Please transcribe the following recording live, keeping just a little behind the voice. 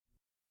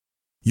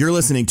You're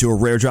listening to a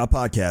Rare Drop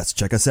podcast.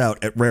 Check us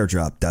out at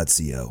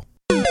raredrop.co.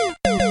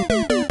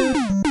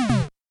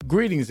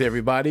 Greetings,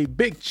 everybody.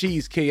 Big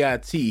Cheese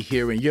KIT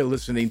here, and you're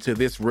listening to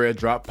this Rare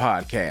Drop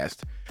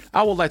podcast.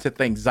 I would like to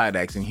thank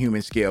Zydax and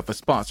Human Scale for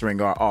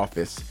sponsoring our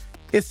office.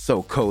 It's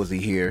so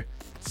cozy here.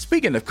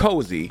 Speaking of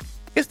cozy,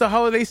 it's the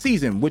holiday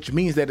season, which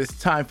means that it's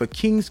time for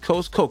King's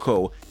Coast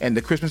Cocoa and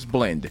the Christmas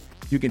Blend.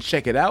 You can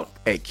check it out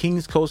at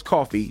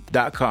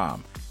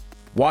kingscoastcoffee.com.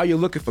 While you're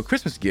looking for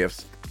Christmas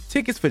gifts,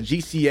 tickets for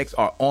GCX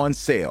are on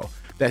sale.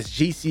 That's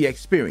GC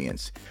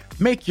Experience.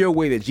 Make your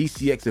way to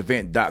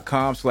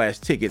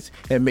gcxevent.com/tickets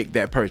and make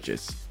that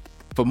purchase.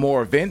 For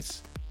more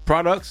events,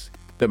 products,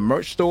 the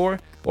merch store,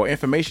 or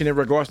information in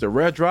regards to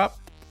Rare Drop,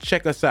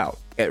 check us out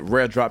at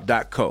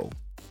raredrop.co.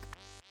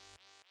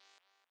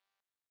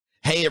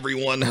 Hey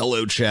everyone,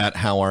 hello chat.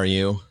 How are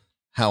you?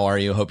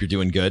 Hope you're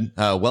doing good.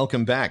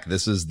 Welcome back.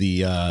 This is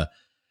the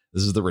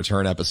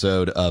return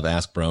episode of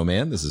Ask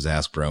Broman. This is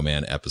Ask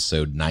Broman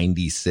episode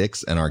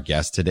 96, and our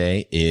guest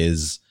today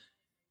is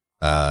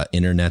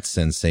internet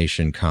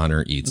sensation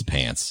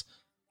ConnerEatsPants.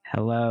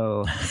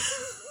 Hello.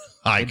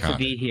 Hi, Good Connor. to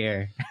be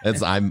here.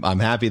 I'm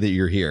happy that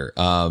you're here.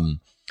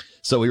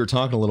 So we were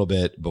talking a little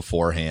bit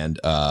beforehand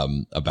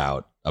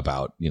about what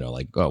are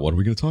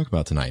we going to talk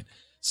about tonight?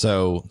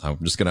 So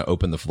I'm just going to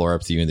open the floor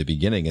up to you in the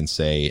beginning and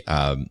say,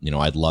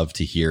 I'd love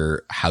to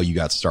hear how you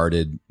got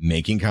started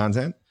making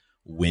content,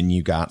 when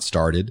you got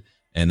started,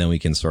 and then we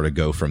can sort of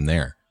go from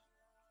there.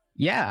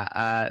 Yeah.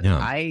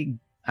 I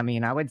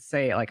I would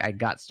say like I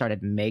got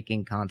started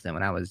making content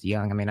when I was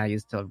young. I mean, I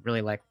used to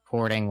really like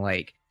recording.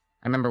 Like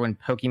I remember when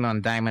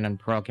Pokemon Diamond and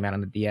Pearl came out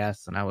on the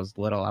DS and I was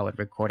little, I would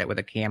record it with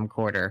a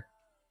camcorder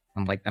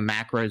and like the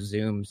macro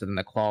zooms and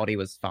the quality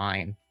was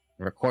fine.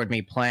 Record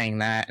me playing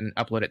that and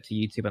upload it to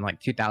YouTube in like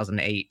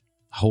 2008.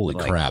 Holy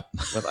crap.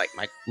 With like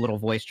my little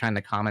voice trying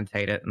to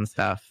commentate it and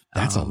stuff.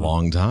 That's a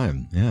long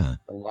time. Yeah.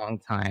 A long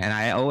time. And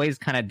I always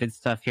kind of did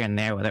stuff here and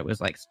there, whether it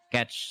was like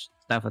sketch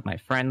stuff with my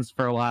friends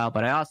for a while,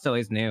 but I also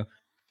always knew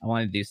I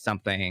wanted to do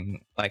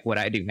something like what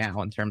I do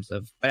now in terms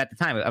of, but at the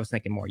time I was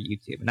thinking more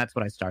YouTube, and that's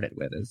what I started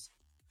with. Is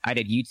I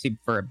did YouTube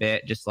for a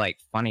bit, just like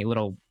funny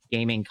little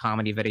gaming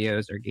comedy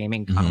videos or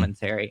gaming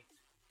commentary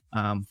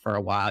for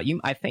a while.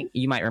 I think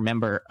you might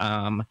remember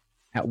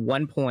at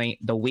one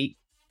point the week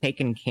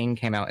Taken King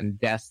came out in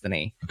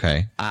Destiny.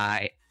 Okay.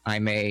 I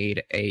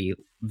made a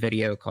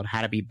video called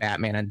How to Be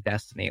Batman in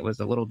Destiny. It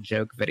was a little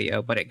joke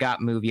video, but it got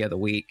Movie of the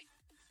Week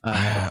from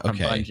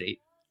Bungie.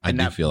 I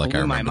do feel like I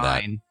remember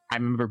that. I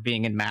remember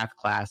being in math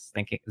class,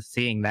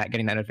 seeing that,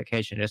 getting that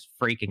notification, just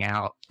freaking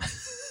out.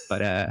 But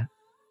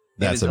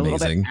that's it was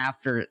amazing. A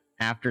little bit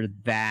after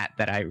that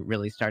I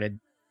really started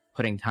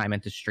putting time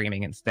into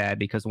streaming instead,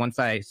 because once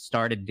I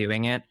started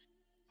doing it,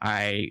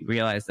 I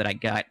realized that I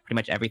got pretty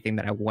much everything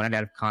that I wanted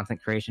out of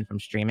content creation from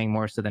streaming,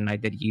 more so than I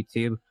did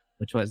YouTube,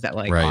 which was that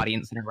like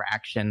audience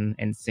interaction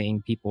and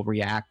seeing people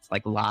react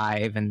like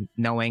live and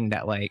knowing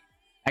that like,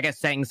 I guess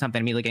saying something,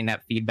 immediately getting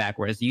that feedback,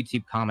 whereas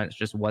YouTube comments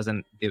just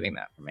wasn't doing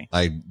that for me.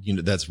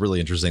 That's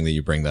really interesting that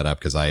you bring that up,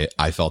 because I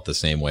felt the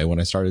same way when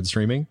I started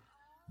streaming.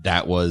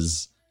 That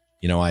was,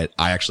 I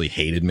actually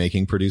hated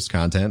making produced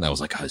content. I was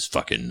like, I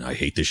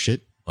hate this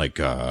shit.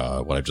 Like,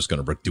 I'm just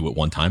going to do it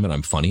one time and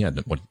I'm funny.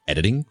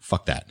 Editing?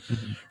 Fuck that.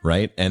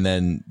 Right. And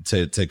then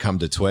to come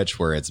to Twitch,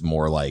 where it's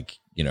more like,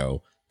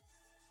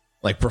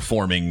 like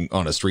performing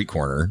on a street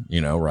corner,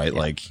 right?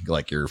 Yeah.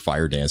 Like you're a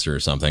fire dancer or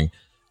something.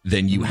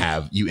 Then you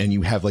have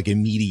like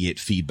immediate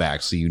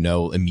feedback. So,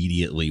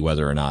 immediately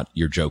whether or not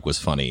your joke was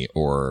funny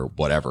or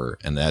whatever.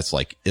 And that's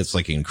like, it's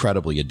like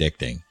incredibly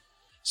addicting.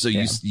 So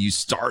you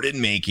started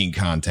making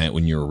content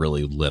when you were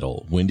really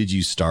little. When did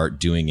you start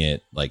doing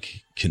it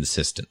like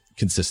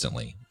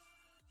consistently?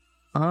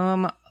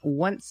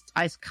 Once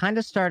I kind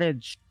of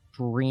started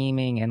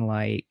streaming in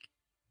like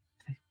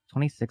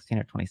 2016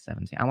 or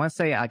 2017. I want to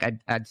say like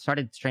I'd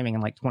started streaming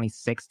in like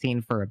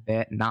 2016 for a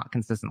bit, not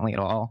consistently at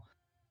all.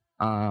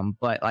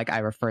 But like I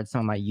referred some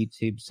of my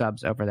YouTube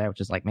subs over there, which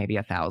is like maybe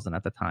 1,000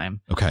 at the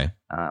time. Okay.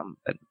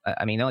 But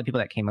I mean, the only people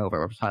that came over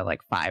were probably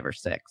like 5 or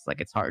 6.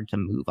 Like it's hard to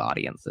move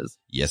audiences.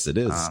 Yes, it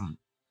is.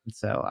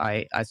 So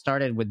I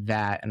started with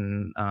that,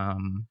 and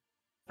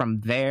from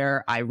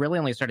there, I really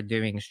only started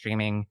doing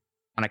streaming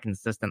on a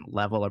consistent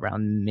level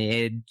around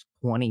mid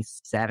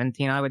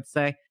 2017, I would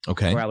say.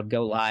 Okay. Where I would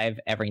go live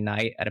every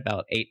night at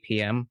about 8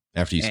 p.m.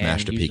 After you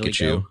smashed a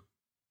Pikachu.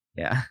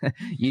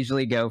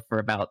 Usually go for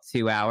about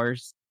 2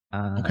 hours.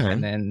 Okay.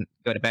 And then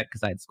go to bed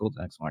because I had school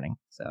the next morning.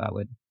 So I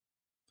would.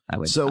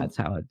 So that's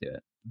how I'd do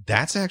it.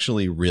 That's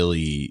actually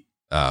really,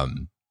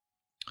 and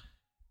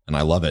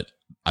I love it.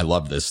 I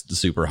love this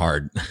super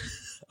hard.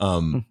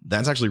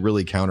 That's actually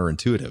really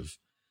counterintuitive.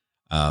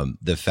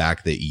 The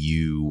fact that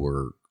you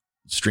were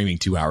streaming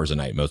 2 hours a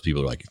night. Most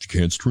people are like, if you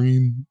can't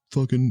stream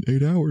fucking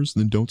 8 hours,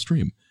 then don't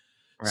stream.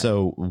 Right.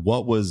 So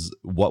what was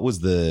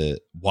the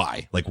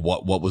why? Like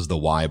what was the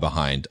why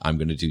behind I'm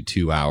going to do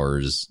 2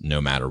 hours no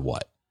matter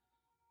what?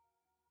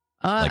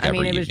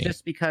 It was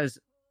just because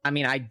I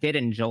mean, I did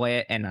enjoy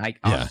it, and I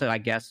also, I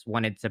guess,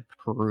 wanted to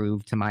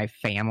prove to my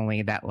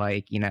family that,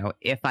 like, you know,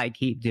 if I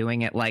keep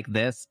doing it like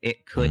this,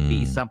 it could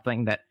be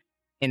something that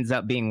ends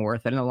up being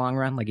worth it in the long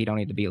run. Like, you don't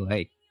need to be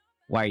like,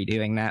 why are you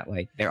doing that?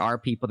 Like, there are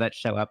people that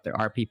show up, there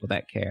are people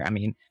that care. I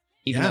mean,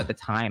 even though at the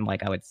time,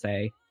 like, I would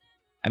say,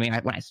 I mean,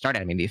 when I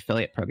started, I mean, the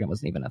affiliate program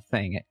wasn't even a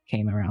thing. It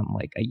came around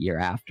like a year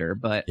after,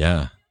 but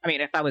I mean,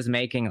 if I was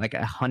making like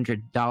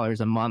 $100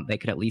 a month, they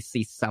could at least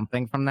see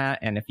something from that.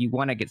 And if you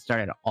want to get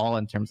started at all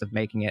in terms of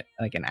making it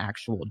like an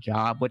actual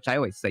job, which I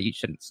always say you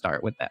shouldn't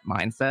start with that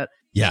mindset.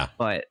 Yeah.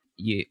 But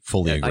you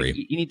fully agree. Like,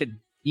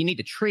 you need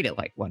to treat it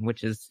like one,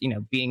 which is, you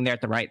know, being there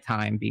at the right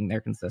time, being there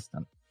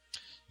consistent.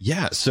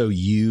 Yeah. So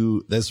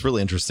that's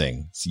really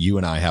interesting. So you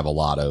and I have a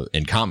lot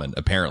in common,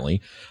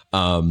 apparently,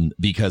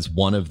 because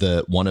one of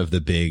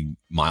the big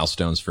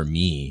milestones for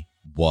me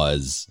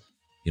was,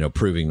 you know,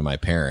 proving to my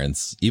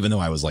parents, even though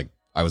I was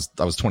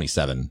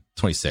 27,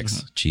 26.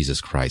 Mm-hmm.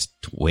 Jesus Christ.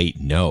 Wait,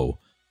 no,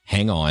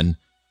 hang on.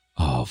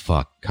 Oh,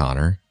 fuck,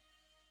 Connor.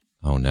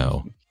 Oh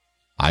no.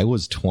 I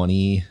was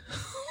 20.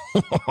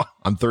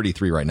 I'm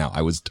 33 right now.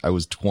 I was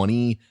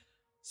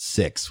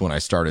 26 when I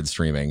started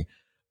streaming.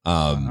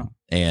 And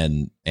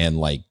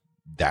like,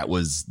 that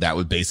was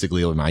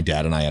basically when my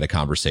dad and I had a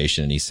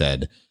conversation, and he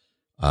said,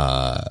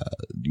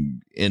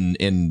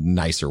 in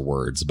nicer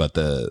words, but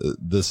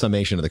the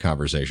summation of the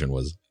conversation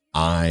was,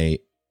 I'm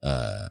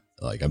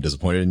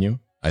disappointed in you.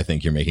 I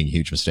think you're making a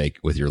huge mistake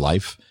with your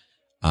life.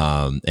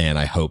 And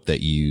I hope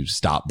that you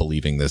stop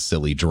believing this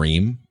silly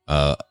dream,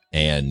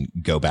 and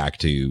go back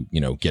to,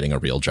 you know, getting a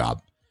real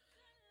job.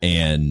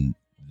 And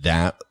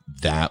that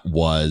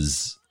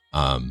was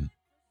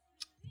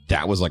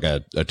like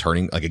a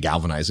turning, like a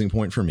galvanizing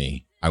point for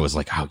me. I was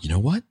like, oh, you know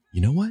what?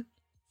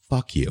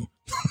 Fuck you.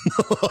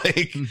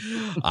 Like,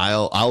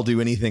 I'll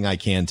do anything I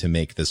can to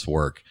make this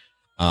work.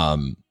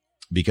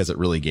 Because it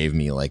really gave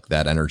me like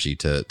that energy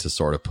to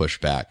sort of push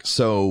back.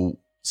 So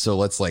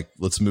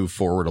let's move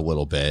forward a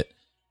little bit.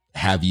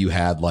 Have you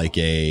had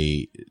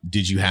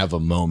did you have a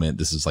moment?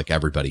 This is like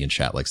everybody in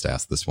chat likes to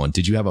ask this one.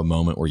 Did you have a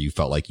moment where you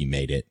felt like you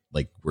made it?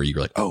 Like where you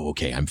were like, oh,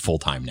 okay, I'm full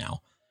time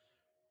now.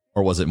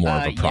 Or was it more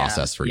of a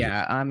process for you?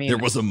 Yeah, I mean, there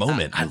was a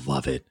moment. I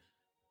love it.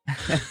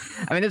 I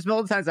mean, there's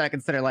multiple times that I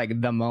consider like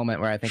the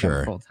moment where I think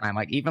I'm full time.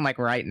 Like even like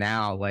right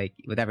now, like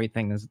with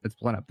everything that's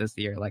blown up this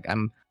year, like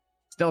I'm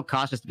still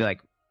cautious to be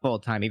like full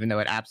time, even though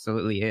it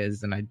absolutely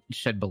is, and I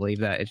should believe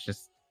that. It's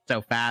just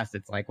so fast.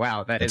 It's like,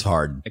 wow, it's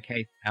hard. The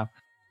case now.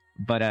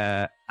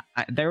 But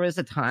there was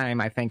a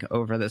time I think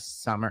over the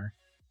summer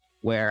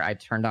where I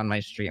turned on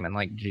my stream in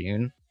like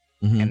June.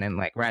 Mm-hmm. And then,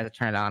 like, right as I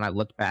turned it on, I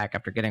looked back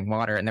after getting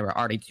water, and there were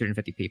already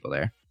 250 people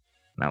there.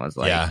 And I was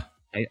like,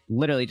 I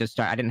literally just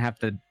started. I didn't have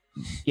to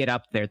get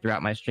up there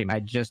throughout my stream. I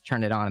just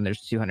turned it on, and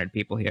there's 200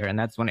 people here. And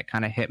that's when it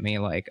kind of hit me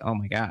like, oh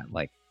my God,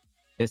 like,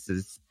 this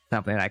is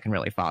something that I can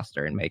really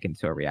foster and make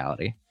into a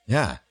reality.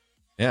 Yeah.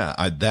 Yeah.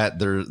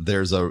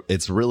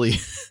 It's really,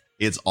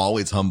 it's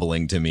always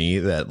humbling to me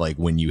that, like,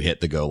 when you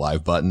hit the go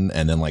live button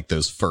and then, like,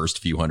 those first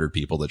few hundred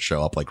people that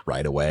show up, like,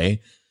 right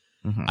away,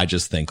 I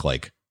just think,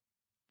 like,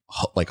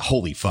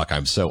 holy fuck,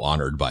 I'm so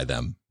honored by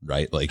them,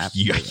 right? Like,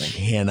 I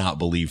cannot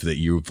believe that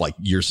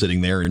you're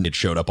sitting there and it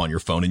showed up on your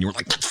phone and you were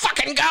like, let's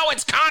fucking go,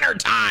 it's Connor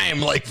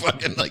time. Like,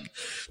 fucking, like,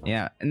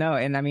 yeah, no.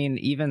 And I mean,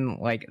 even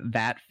like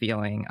that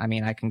feeling, I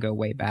mean, I can go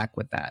way back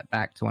with that,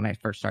 back to when I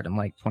first started in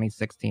like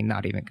 2016,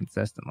 not even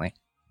consistently,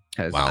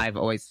 because I've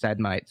always said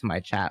to my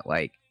chat,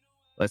 like,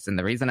 listen,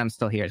 the reason I'm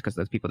still here is because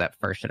those people that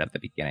first showed up at the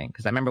beginning.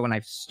 Because I remember when I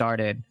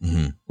started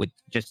with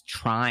just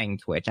trying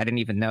Twitch, I didn't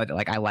even know that,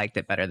 like, I liked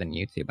it better than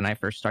YouTube. When I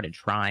first started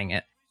trying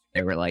it,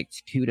 there were like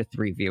 2 to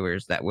 3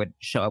 viewers that would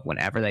show up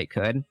whenever they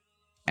could,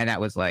 and that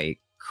was like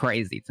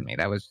crazy to me.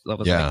 That was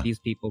like, these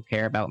people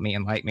care about me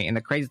and like me. And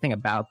the crazy thing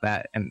about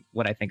that, and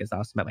what I think is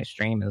awesome about my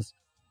stream, is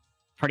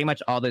pretty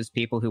much all those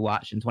people who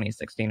watched in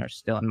 2016 are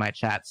still in my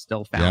chat,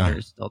 still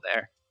founders, still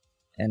there.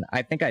 And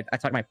I think I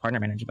talked to my partner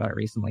manager about it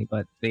recently,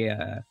 but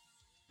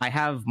I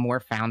have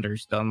more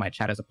founders still in my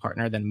chat as a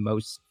partner than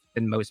most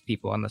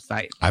people on the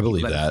site. I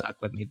believe that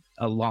stuck with me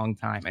a long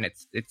time, and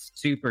it's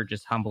super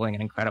just humbling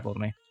and incredible to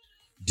me.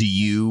 Do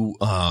you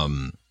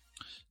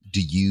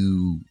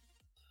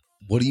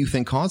what do you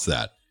think caused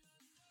that?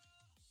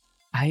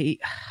 I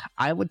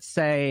would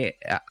say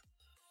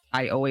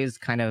I always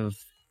kind of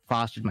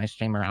fostered my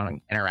stream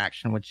around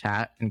interaction with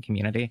chat and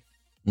community.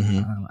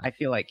 I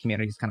feel like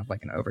community is kind of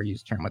like an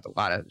overused term with a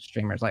lot of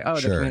streamers, like, oh,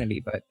 the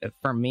community. But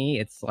for me,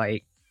 it's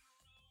like,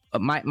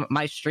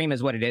 my stream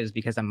is what it is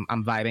because I'm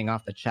vibing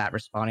off the chat,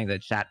 responding to the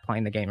chat,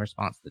 playing the game in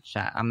response to the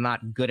chat. I'm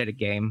not good at a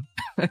game.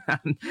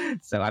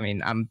 So, I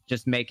mean, I'm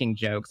just making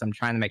jokes. I'm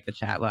trying to make the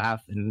chat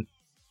laugh and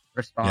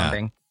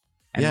responding.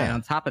 And then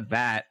on top of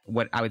that,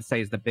 what I would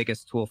say is the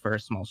biggest tool for a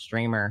small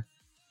streamer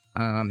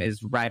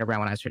is right around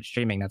when I started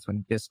streaming. That's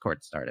when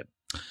Discord started.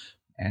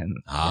 And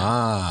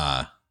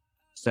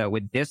so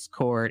with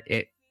Discord,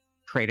 it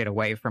created a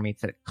way for me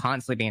to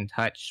constantly be in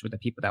touch with the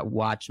people that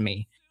watch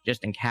me,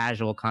 just in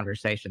casual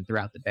conversation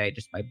throughout the day,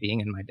 just by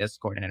being in my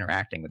Discord and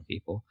interacting with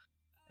people,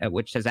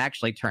 which has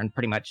actually turned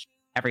pretty much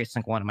every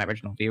single one of my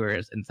original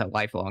viewers into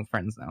lifelong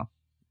friends now.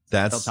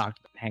 That's Still talk,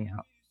 hang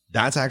out.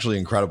 That's actually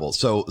incredible.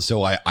 So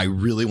I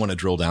really want to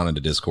drill down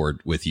into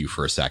Discord with you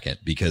for a second,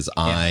 because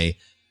I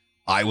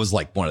was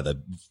like one of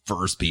the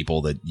first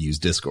people that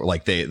used Discord.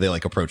 Like they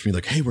like approached me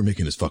like, hey, we're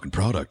making this fucking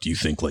product. Do you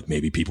think like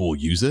maybe people will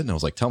use it? And I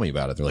was like, tell me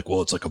about it. They're like,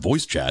 well, it's like a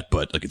voice chat,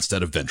 but like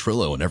instead of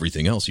Ventrilo and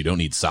everything else, you don't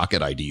need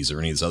socket IDs or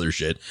any of this other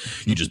shit.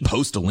 You just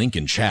post a link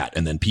in chat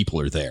and then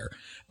people are there.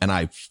 And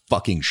I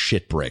fucking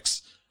shit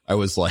bricks. I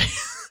was like,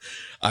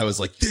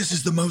 this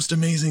is the most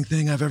amazing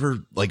thing I've ever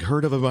like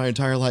heard of in my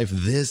entire life.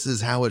 This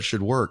is how it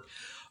should work.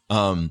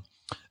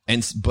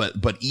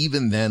 But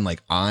even then,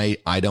 like I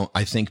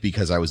think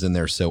because I was in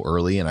there so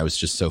early and I was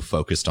just so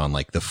focused on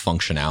like the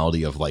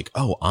functionality of like,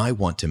 oh, I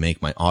want to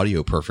make my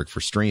audio perfect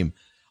for stream.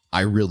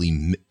 I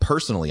really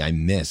personally, I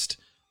missed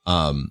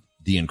the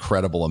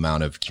incredible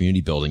amount of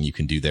community building you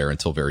can do there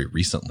until very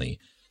recently.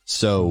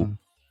 So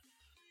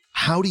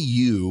how do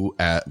you,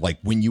 like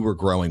when you were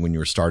growing, when you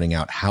were starting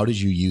out, how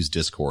did you use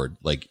Discord?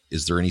 Like,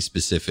 is there any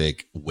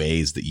specific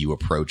ways that you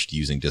approached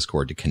using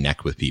Discord to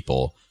connect with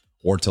people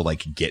or to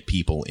like get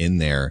people in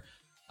there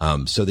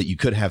so that you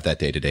could have that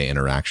day-to-day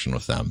interaction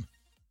with them?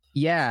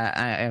 Yeah,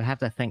 I have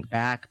to think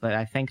back, but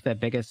I think the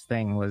biggest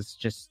thing was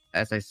just,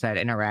 as I said,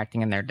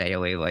 interacting in there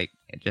daily. Like,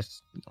 it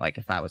just like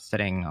if I was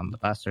sitting on the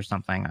bus or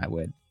something, I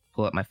would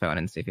pull up my phone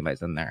and see if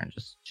anybody's in there and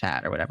just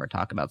chat or whatever,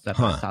 talk about stuff.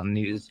 If I saw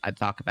news, I'd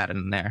talk about it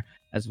in there,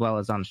 as well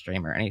as on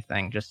stream or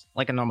anything, just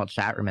like a normal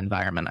chat room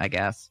environment, I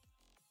guess.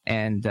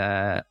 And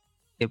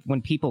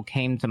when people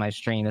came to my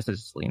stream, this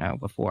is,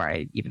 before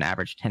I even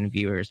averaged 10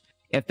 viewers,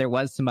 if there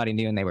was somebody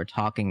new and they were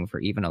talking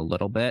for even a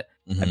little bit,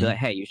 I'd be like,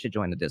 hey, you should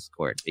join the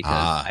Discord, because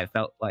I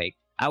felt like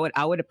I would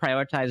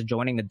prioritize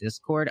joining the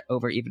Discord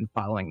over even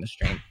following the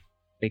stream,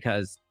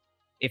 because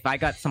if I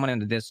got someone in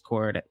the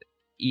Discord,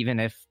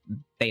 even if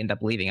they end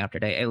up leaving after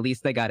a day, at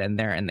least they got in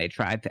there and they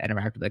tried to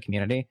interact with the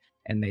community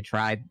and they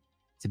tried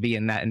to be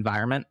in that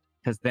environment,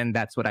 because then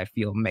that's what I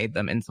feel made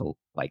them into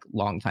like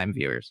longtime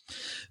viewers.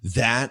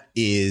 That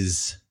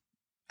is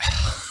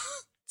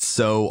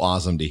so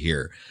awesome to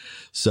hear.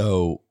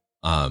 So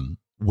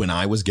when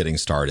I was getting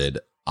started,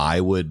 I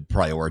would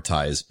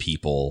prioritize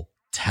people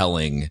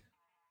telling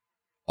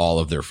all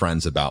of their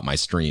friends about my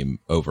stream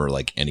over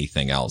like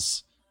anything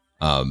else.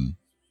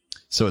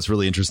 So it's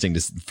really interesting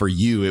for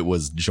you, it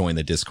was join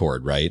the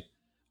Discord, right?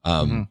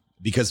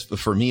 Because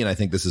for me, and I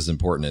think this is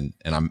important,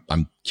 and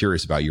I'm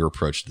curious about your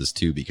approach to this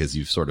too, because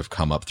you've sort of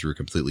come up through a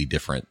completely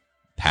different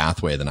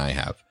pathway than I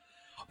have.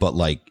 But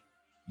like,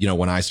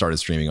 when I started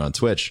streaming on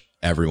Twitch,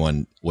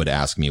 everyone would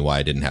ask me why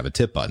I didn't have a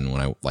tip button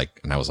and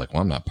I was like,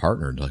 well, I'm not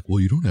partnered. Like,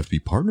 well, you don't have to be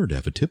partnered to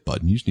have a tip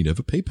button. You just need to have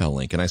a PayPal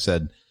link. And I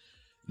said,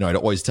 I'd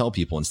always tell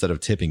people, instead of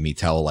tipping me,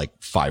 tell like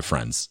 5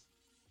 friends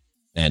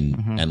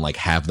and like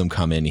have them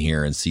come in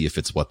here and see if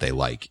it's what they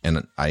like.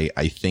 And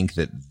I think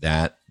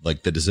that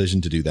like the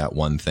decision to do that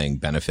one thing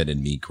benefited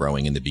me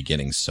growing in the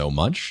beginning so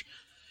much,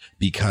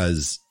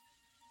 because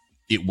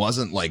it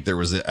wasn't like there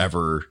was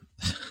ever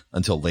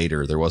until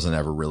later, there wasn't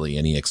ever really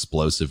any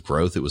explosive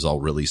growth. It was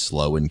all really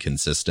slow and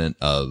consistent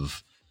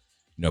of,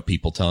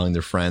 people telling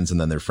their friends, and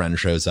then their friend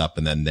shows up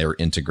and then they're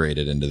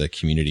integrated into the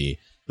community.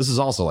 This is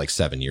also like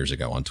 7 years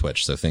ago on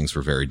Twitch. So things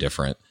were very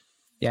different.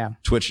 Yeah.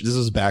 Twitch, this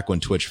was back when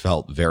Twitch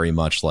felt very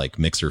much like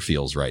Mixer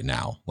feels right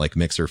now. Like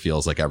Mixer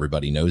feels like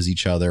everybody knows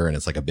each other and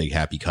it's like a big,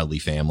 happy, cuddly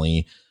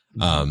family.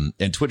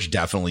 And Twitch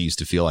definitely used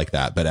to feel like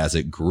that. But as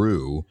it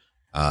grew,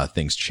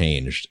 things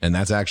changed. And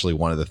that's actually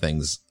one of the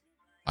things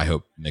I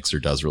hope Mixer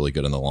does really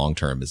good in the long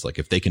term, is like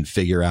if they can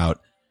figure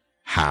out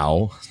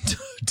how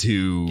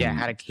to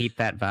keep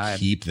that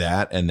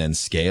vibe, and then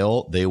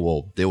scale, they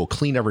will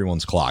clean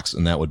everyone's clocks,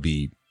 and that would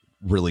be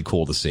really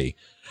cool to see.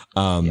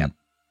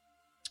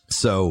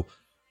 So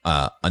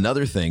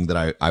another thing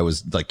that I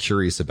was like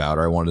curious about,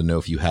 or I wanted to know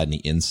if you had any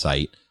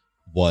insight,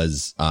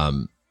 was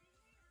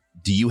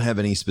do you have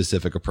any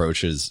specific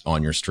approaches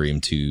on your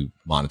stream to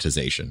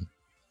monetization?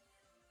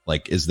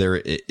 Like,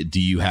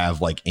 do you have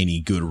like any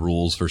good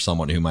rules for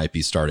someone who might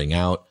be starting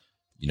out?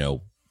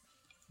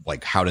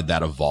 Like how did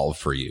that evolve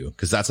for you?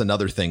 Because that's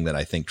another thing that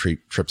I think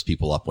trips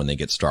people up when they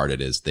get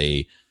started, is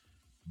they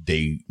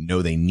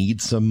know they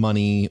need some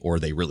money, or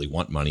they really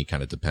want money,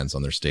 kind of depends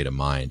on their state of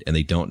mind, and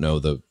they don't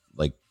know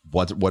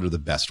what are the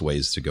best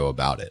ways to go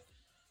about it.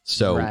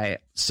 So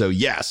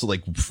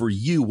like for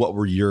you, what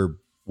were your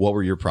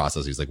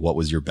processes? Like what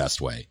was your best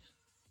way?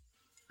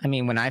 I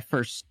mean, when I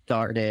first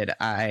started,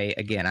 I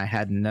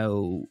had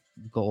no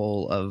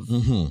goal of,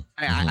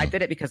 I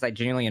did it because I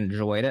genuinely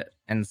enjoyed it.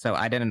 And so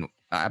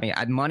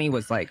money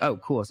was like, oh,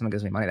 cool, if someone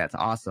gives me money, that's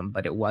awesome.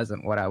 But it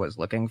wasn't what I was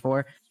looking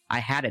for. I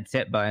had a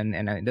tip button,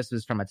 and this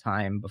was from a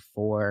time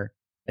before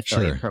the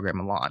affiliate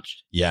program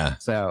launched. Yeah.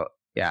 So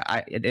yeah,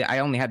 I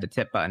only had the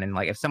tip button, and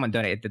like if someone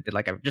donated, it did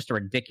like just a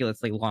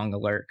ridiculously long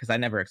alert, because I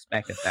never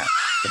expected that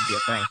to be a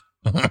thing.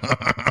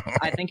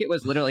 I think it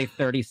was literally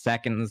 30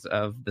 seconds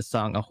of the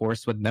song "A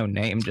Horse with No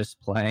Name" just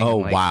playing. Oh,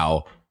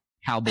 wow.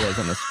 Cowboys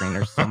on the screen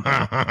or something.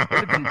 It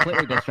would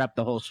completely disrupt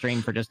the whole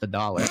stream for just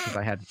 $1, because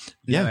I had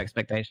no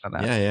expectation of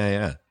that.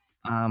 Yeah.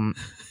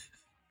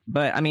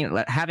 But I mean,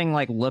 having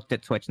like looked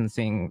at Twitch and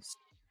seeing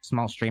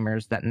small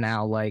streamers that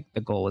now like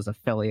the goal is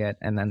affiliate,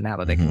 and then now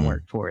that they can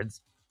work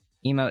towards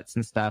emotes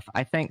and stuff,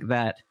 I think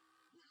that,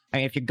 I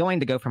mean, if you're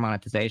going to go for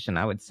monetization,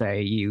 I would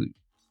say you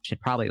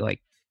should probably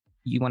like,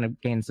 you want to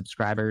gain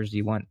subscribers,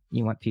 you want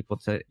people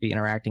to be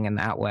interacting in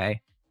that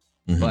way.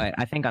 But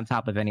I think on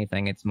top of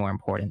anything, it's more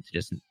important to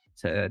just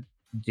to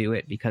do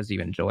it because you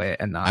enjoy it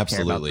and not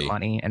care about the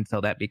money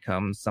until that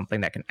becomes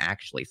something that can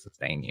actually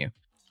sustain you.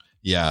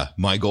 Yeah,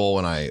 my goal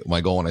when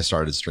I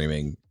started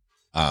streaming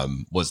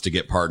was to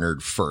get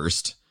partnered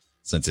first,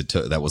 since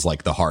that was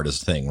like the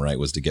hardest thing, right?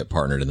 Was to get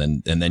partnered,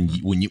 and then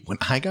when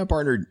I got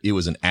partnered, it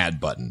was an ad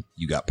button.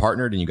 You got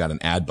partnered and you got an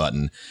ad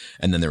button,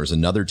 and then there was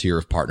another tier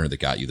of partner that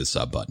got you the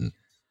sub button.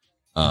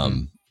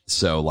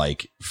 So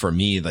like for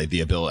me, like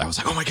the ability, I was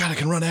like, oh my God, I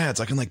can run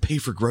ads. I can like pay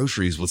for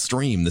groceries with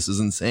stream. This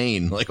is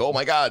insane. Like, oh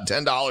my God,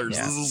 $10.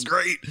 Yeah. This is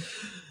great.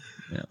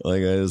 Yeah.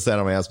 Like I just sat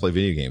on my ass, play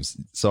video games.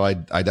 So I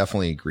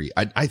definitely agree.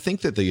 I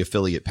think that the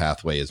affiliate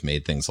pathway has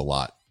made things a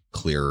lot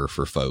clearer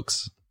for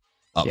folks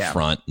up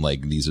front.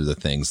 Like these are the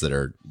things that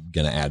are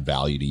going to add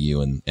value to you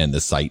and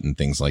the site and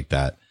things like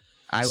that.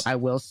 I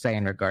will say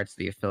in regards to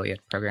the affiliate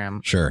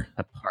program,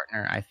 a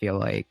partner, I feel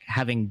like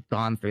having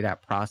gone through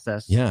that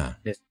process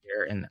this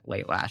year and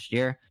late last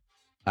year,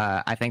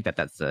 I think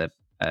that's a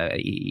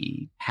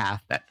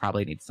path that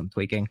probably needs some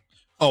tweaking.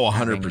 Oh,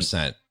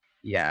 100%.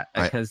 Yeah,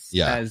 because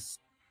as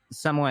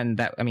someone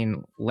that, I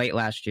mean, late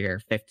last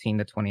year, 15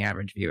 to 20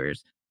 average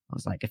viewers, I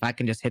was like, if I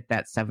can just hit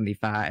that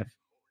 75,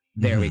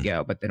 there we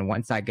go. But then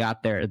once I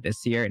got there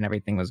this year and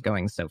everything was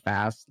going so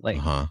fast, like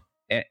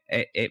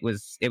it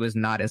was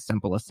not as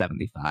simple as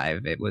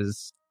 75. There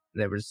was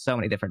so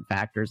many different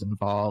factors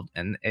involved,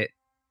 and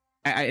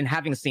and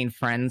having seen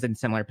friends in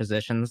similar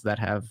positions that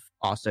have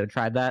also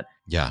tried that,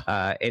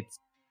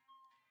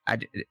 I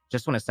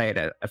just want to say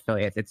to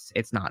affiliates,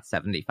 it's not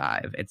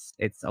 75.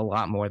 It's a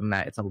lot more than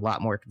that. It's a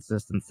lot more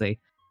consistency,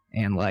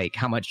 and like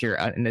how much you're.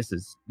 And this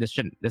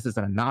isn't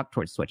a knock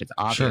towards Twitch. It's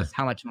obvious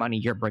how much money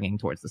you're bringing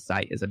towards the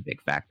site is a big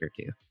factor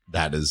too.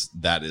 That is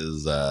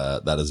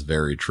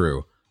very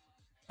true.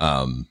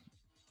 That's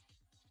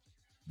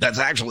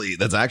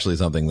actually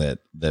something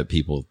that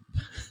people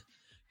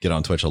get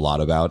on Twitch a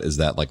lot about, is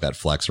that like that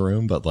flex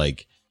room. But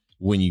like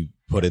when you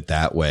put it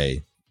that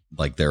way,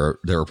 like they're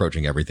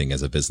approaching everything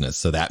as a business.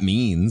 So that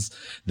means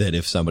that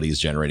if somebody's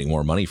generating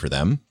more money for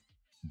them,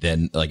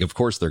 then like, of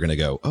course they're going to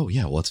go, oh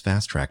yeah, well, let's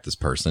fast track this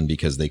person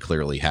because they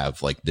clearly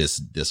have like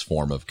this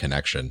form of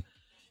connection.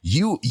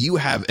 You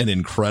have an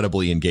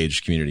incredibly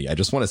engaged community. I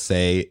just want to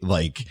say,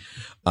 like,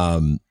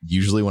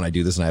 usually when I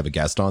do this and I have a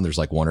guest on, there's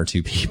like one or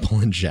two people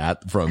in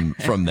chat from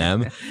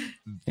them.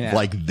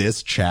 Like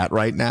this chat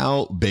right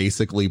now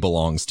basically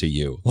belongs to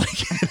you.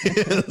 Like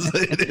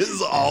it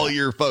is all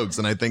your folks.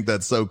 And I think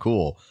that's so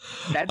cool.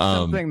 That's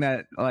something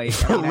that like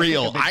for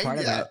real.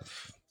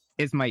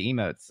 Is my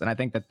emotes. And I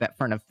think that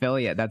for an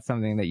affiliate, that's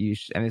something that you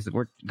should, and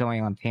we're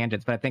going on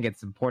tangents, but I think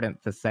it's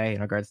important to say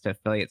in regards to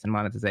affiliates and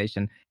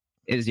monetization,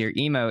 is your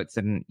emotes,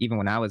 and even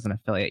when I was an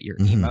affiliate, your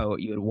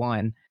emote you had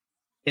won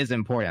is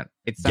important.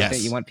 It's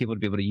something you want people to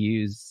be able to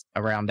use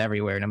around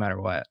everywhere, no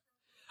matter what.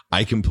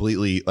 I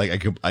completely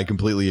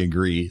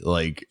agree.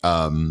 Like,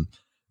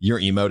 your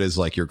emote is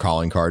like your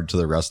calling card to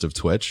the rest of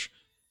Twitch.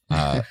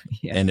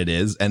 And it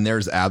is. And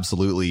there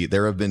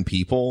have been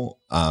people,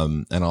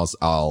 and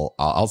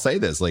I'll say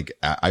this, like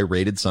I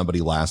rated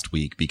somebody last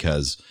week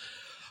because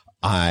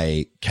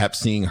I kept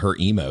seeing her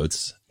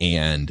emotes,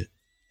 and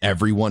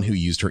everyone who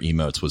used her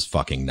emotes was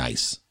fucking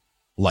nice.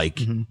 Like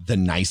the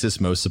nicest,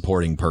 most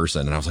supporting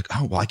person. And I was like,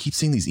 oh, well, I keep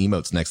seeing these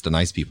emotes next to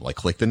nice people. I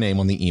clicked the name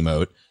on the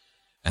emote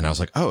and I was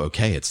like, oh,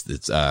 okay.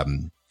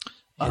 That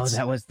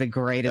was the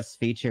greatest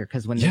feature.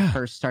 Cause when they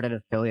first started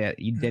affiliate,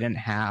 you didn't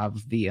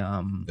have the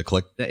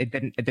click. It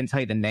didn't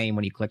tell you the name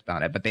when you clicked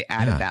on it, but they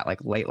added that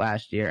like late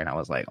last year. And I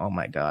was like, oh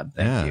my God,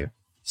 thank you.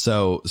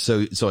 So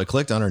I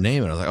clicked on her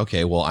name and I was like,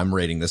 okay, well, I'm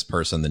rating this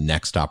person the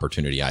next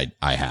opportunity I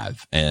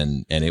have.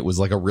 And it was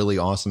like a really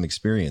awesome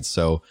experience.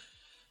 So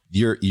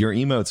your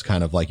emotes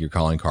kind of like your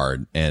calling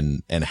card,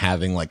 and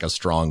having like a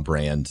strong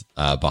brand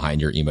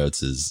behind your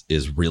emotes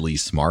is really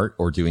smart,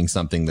 or doing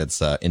something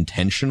that's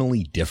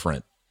intentionally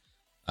different.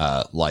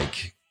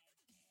 Like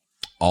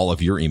all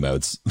of your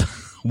emotes.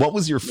 What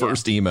was your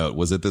first emote?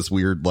 Was it this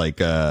weird,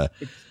 like,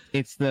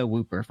 it's the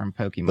Whooper from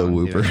Pokemon. The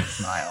Whooper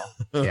smile.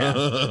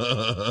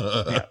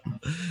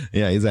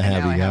 Yeah, he's a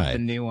happy guy. I have the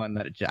new one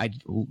that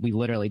we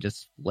literally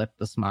just flipped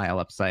the smile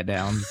upside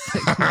down.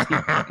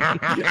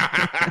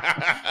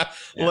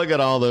 Look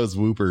at all those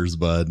Whoopers,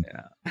 bud.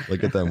 Yeah.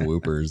 Look at them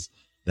Whoopers.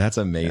 That's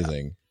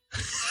amazing.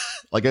 Yeah.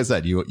 Like I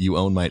said, you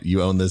own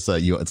this.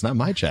 It's not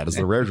my chat. It's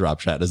the Rare Drop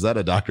chat. Is that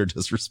a Dr.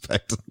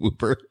 Disrespect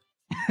Whooper?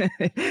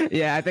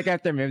 Yeah, I think I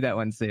have to remove that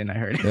one soon. I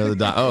heard.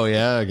 Oh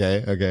yeah,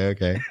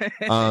 okay.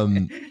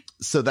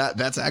 So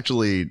that's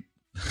actually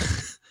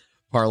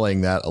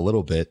parlaying that a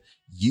little bit.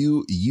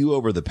 You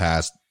over the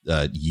past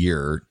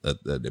year,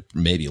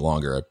 maybe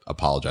longer. I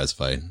apologize if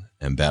I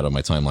am bad on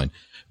my timeline,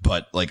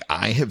 but like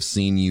I have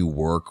seen you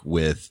work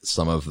with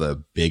some of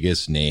the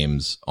biggest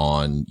names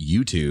on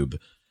YouTube.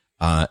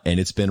 And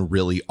it's been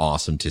really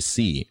awesome to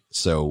see.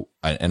 So,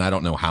 and I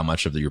don't know how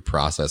much of your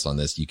process on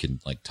this you can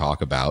like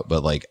talk about,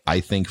 but like,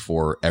 I think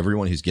for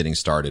everyone who's getting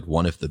started,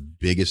 one of the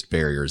biggest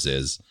barriers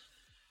is,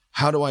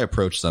 how do I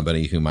approach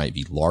somebody who might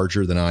be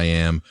larger than I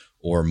am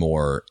or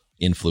more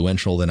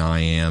influential than I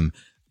am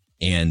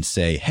and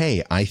say,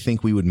 hey, I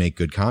think we would make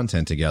good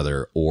content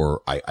together,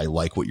 or I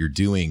like what you're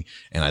doing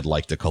and I'd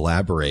like to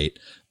collaborate,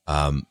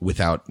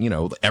 without,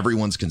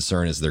 everyone's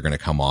concern is they're going to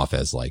come off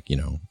as like,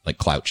 like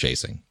clout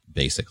chasing,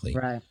 basically.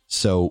 Right.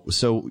 So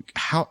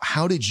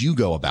how did you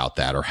go about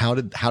that? Or how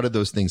did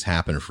those things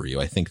happen for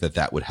you? I think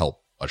that would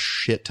help a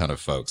shit ton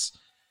of folks.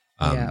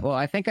 Yeah. Well,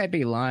 I think I'd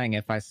be lying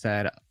if I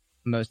said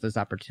most of those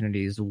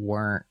opportunities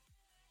weren't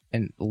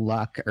in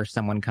luck or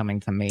someone coming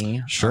to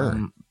me.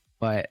 Sure.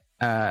 But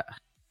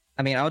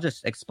I'll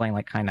just explain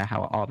like kind of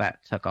how all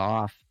that took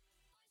off.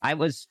 I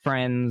was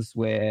friends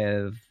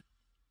with,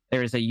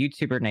 there's a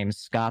YouTuber named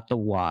Scott the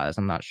Waz.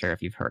 I'm not sure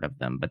if you've heard of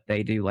them, but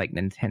they do like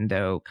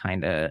Nintendo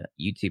kind of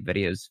YouTube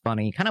videos,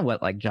 funny, kind of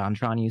what like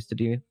JonTron used to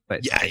do,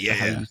 but yeah.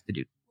 How he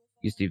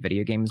used to do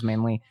video games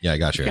mainly. Yeah, I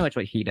got you. Pretty much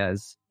what he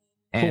does.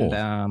 Cool.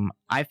 And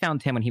I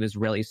found him when he was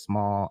really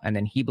small, and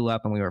then he blew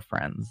up and we were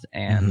friends.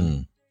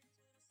 And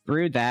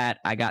through that,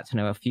 I got to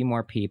know a few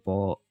more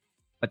people.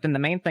 But then the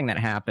main thing that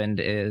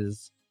happened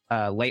is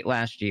late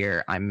last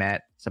year, I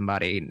met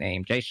somebody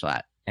named Jay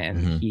Schlatt,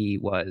 and the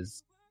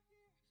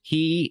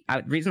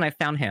reason I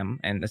found him,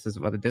 and this is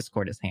why the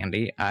Discord is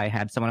handy, I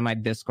had someone in my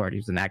Discord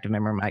who's an active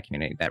member of my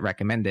community that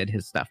recommended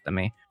his stuff to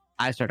me.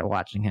 I started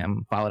watching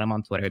him, followed him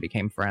on Twitter,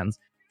 became friends.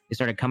 He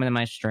started coming to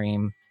my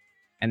stream.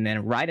 And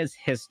then right as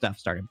his stuff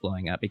started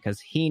blowing up,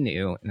 because he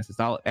knew, and this is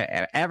all,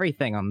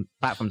 everything on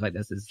platforms like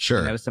this is,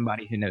 sure, you know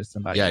somebody who knows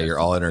somebody. Yeah, you're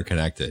all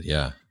interconnected.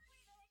 Yeah.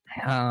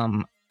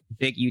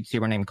 Big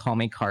YouTuber named Call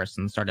Me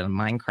Carson started a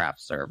Minecraft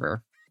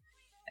server,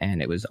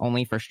 and it was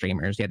only for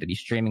streamers. You had to be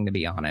streaming to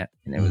be on it,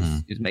 and it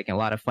was making a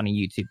lot of funny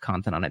YouTube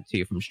content on it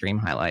too, from stream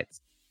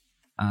highlights.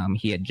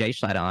 He had Jay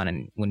Schlatt on,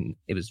 and when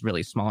it was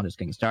really small and just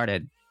getting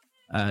started,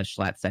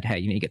 Schlatt said, hey,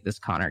 you need to get this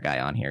Connor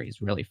guy on here.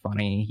 He's really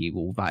funny. He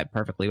will vibe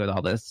perfectly with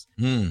all this.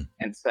 And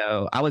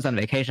so I was on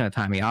vacation at the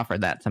time. He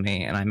offered that to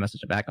me, and I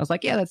messaged him back. I was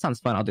like, yeah, that sounds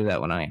fun. I'll do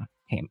that when I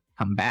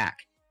come back.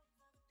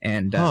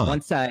 And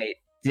once I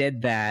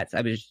did that,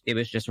 it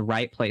was just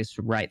right place,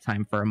 right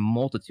time for a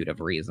multitude of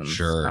reasons.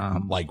 Sure.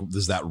 Like,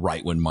 is that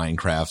right when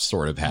Minecraft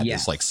sort of had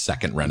this like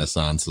second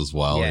renaissance as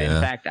well? Yeah.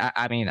 In fact,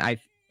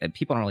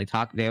 people don't really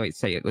talk. They always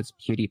say it was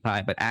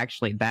PewDiePie, but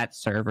actually that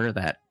server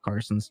that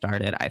Carson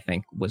started, I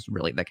think, was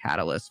really the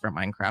catalyst for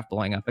Minecraft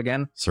blowing up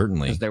again.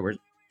 Certainly. Because there were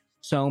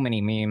so many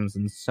memes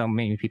and so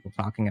many people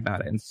talking about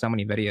it, and so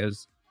many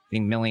videos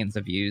getting millions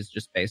of views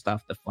just based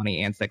off the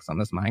funny antics on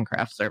this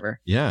Minecraft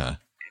server. Yeah.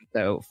 And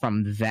so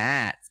from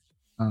that,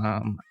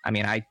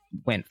 I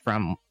went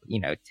from,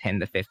 10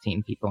 to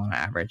 15 people on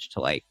average to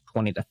like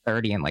 20 to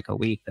 30 in like a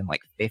week, then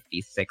like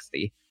 50,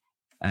 60.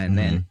 And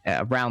then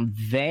around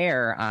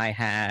there, I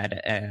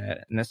had,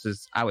 and this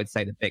is, I would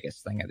say, the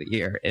biggest thing of the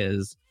year,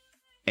 is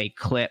a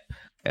clip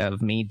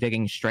of me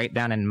digging straight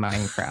down in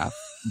Minecraft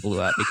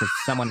blew up because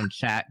someone in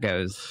chat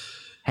goes,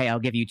 hey, I'll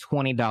give you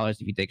 $20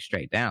 if you dig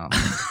straight down.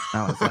 And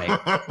I was like,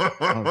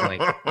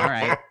 all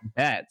right,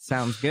 that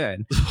sounds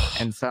good.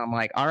 And so I'm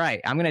like, all right,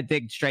 I'm going to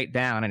dig straight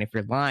down. And if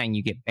you're lying,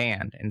 you get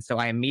banned. And so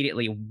I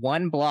immediately,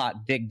 one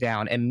block, dig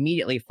down,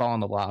 immediately fall in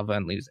the lava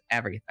and lose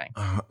everything.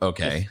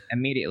 Okay. Just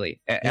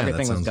immediately.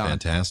 Everything was gone.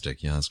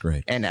 Fantastic. Yeah, that's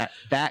great. And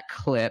that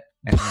clip.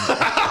 And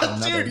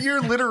dude,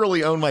 you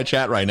literally own my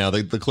chat right now.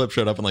 The clip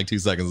showed up in like 2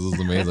 seconds. This is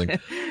amazing.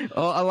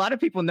 Well, a lot of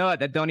people know it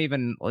that don't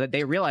even,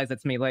 they realize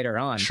it's me later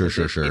on. Sure.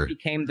 It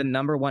became the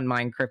number one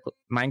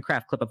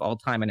Minecraft clip of all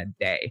time in a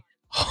day.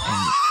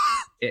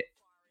 And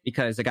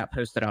because it got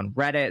posted on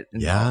Reddit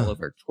and all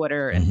over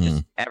Twitter and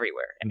just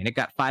everywhere. I mean, it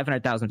got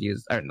 500,000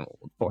 views, or no,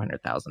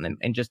 400,000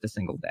 in just a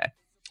single day.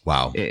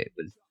 Wow. It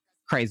was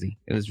crazy.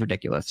 It was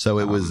ridiculous. So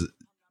it was,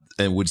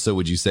 and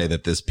would you say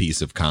that this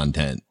piece of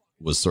content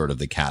was sort of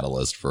the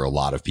catalyst for a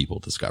lot of people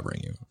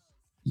discovering you?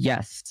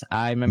 Yes,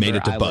 I remember. Made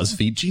it to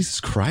BuzzFeed.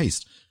 Jesus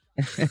Christ.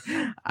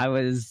 I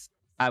was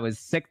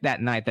sick that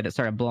night that it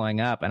started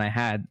blowing up, and I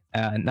had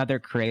another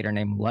creator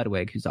named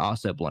Ludwig, who's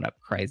also blown up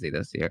crazy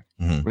this year,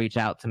 reach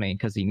out to me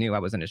because he knew I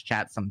was in his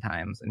chat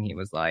sometimes, and he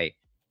was like,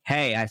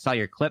 hey, I saw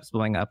your clips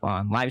blowing up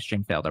on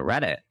Livestream Fail to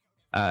Reddit.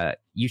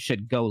 You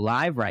should go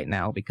live right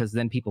now, because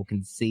then people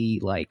can see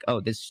like,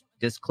 oh, this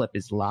clip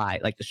is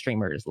live, like the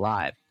streamer is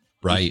live.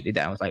 Right.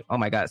 I was like, oh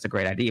my God, it's a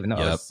great idea. Even though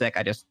I was sick,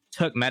 I just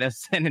took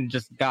medicine and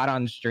just got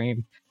on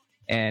stream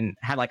and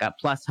had like a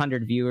plus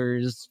 100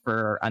 viewers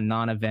for a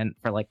non-event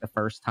for like the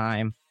first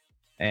time.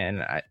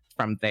 And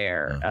from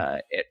there,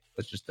 it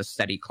was just a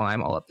steady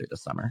climb all up through the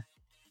summer.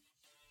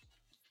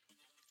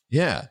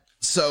 Yeah.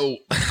 So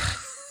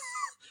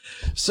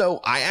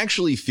I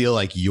actually feel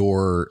like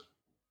your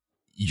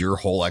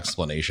whole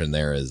explanation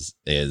there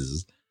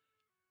is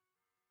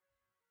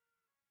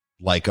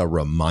like a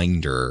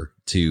reminder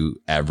to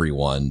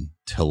everyone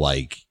to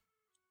like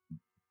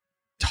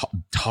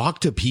talk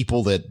to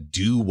people that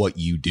do what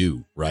you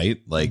do, right?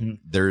 Like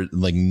there's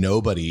like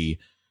nobody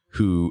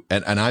who,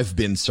 and I've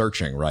been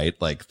searching, right?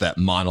 Like that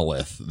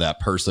monolith, that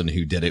person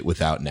who did it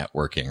without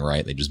networking,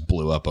 right? They just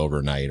blew up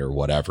overnight or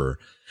whatever.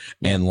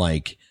 Yeah. And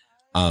like,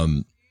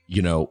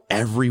 you know,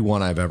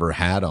 everyone I've ever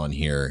had on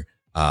here,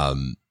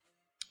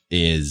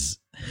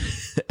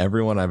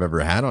 everyone I've ever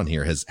had on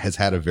here has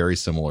had a very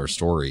similar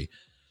story.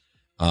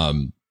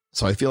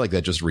 So I feel like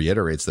that just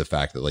reiterates the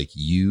fact that like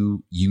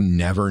you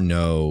never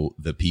know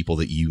the people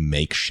that you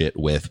make shit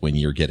with when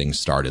you're getting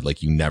started.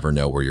 Like you never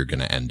know where you're going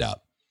to end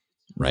up.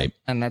 Right.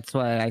 And that's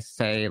why I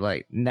say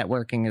like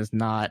networking is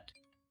not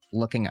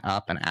looking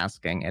up and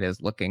asking. It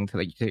is looking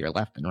to your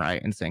left and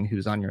right and saying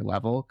who's on your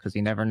level, because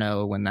you never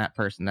know when that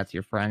person that's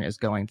your friend is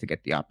going to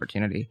get the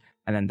opportunity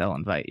and then they'll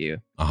invite you.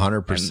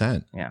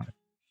 100%. Yeah.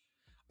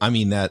 I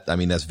mean,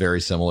 that's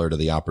very similar to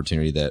the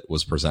opportunity that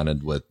was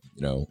presented with,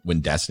 you know,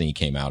 when Destiny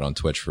came out on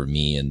Twitch for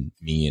me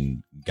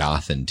and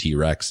Goth and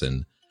T-Rex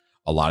and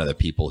a lot of the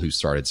people who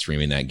started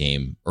streaming that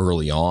game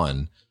early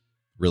on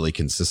really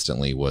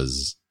consistently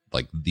was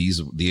like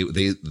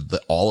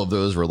all of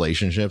those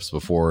relationships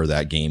before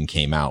that game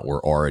came out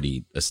were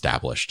already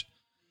established.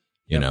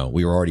 You know,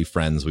 we were already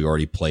friends. We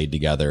already played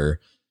together.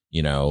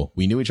 You know,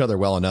 we knew each other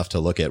well enough to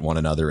look at one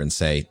another and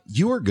say,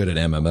 you are good at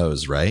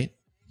MMOs, right?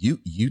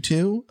 You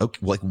too? Okay,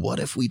 like, what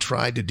if we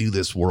tried to do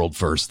this world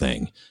first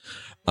thing?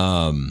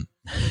 Yeah.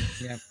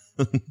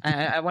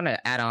 I want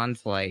to add on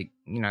to like,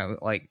 you know,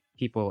 like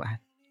people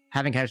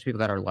having catch people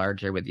that are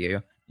larger with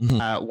you.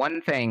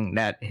 One thing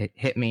that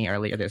hit me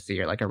earlier this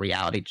year, like a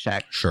reality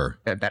check. Sure.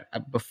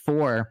 That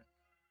before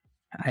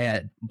I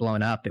had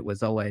blown up, it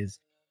was always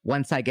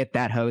once I get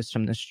that host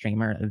from the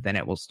streamer, then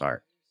it will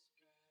start.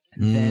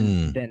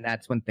 Then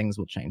that's when things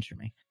will change for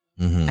me.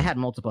 I had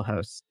multiple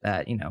hosts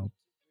that, you know,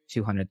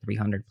 200,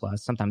 300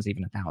 plus, sometimes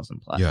even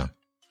 1,000 plus. Yeah.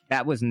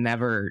 That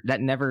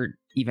never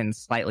even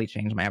slightly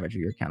changed my average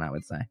viewer count, I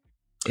would say.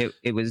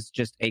 It was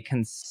just a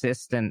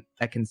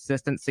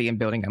consistency in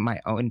building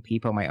my own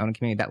people, my own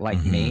community that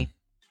like me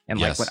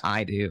and like what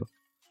I do.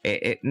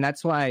 And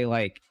that's why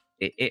like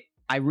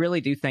I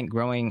really do think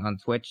growing on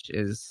Twitch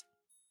is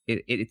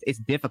it's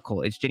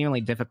difficult. It's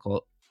genuinely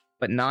difficult,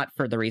 but not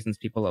for the reasons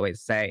people always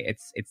say.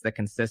 It's the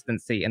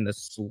consistency and the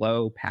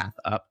slow path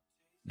up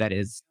that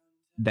is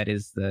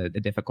the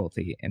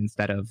difficulty,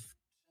 instead of,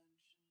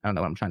 I don't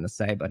know what I'm trying to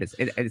say, but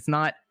it's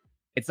not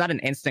an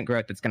instant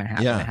growth that's going to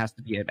happen. It has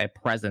to be a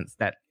presence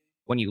that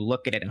when you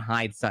look at it in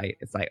hindsight,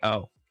 it's like,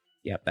 oh,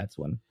 yep, that's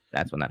when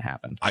that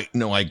happened.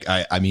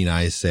 I mean,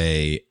 I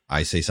say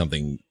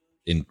something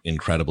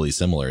incredibly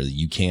similar.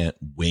 You can't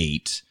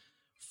wait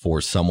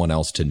for someone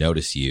else to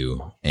notice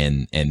you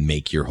and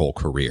make your whole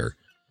career.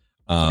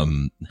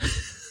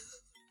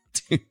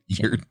 Dude,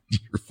 your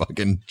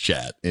fucking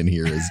chat in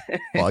here is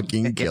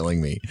fucking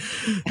killing me.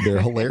 They're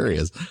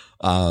hilarious.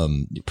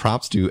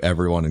 Props to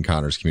everyone in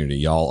Connor's community.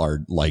 Y'all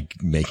are like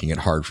making it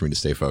hard for me to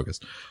stay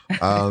focused.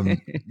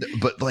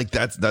 But like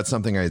that's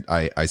something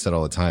I said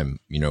all the time.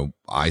 You know,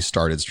 I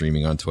started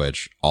streaming on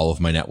Twitch. All of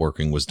my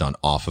networking was done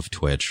off of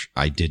Twitch.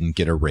 I didn't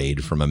get a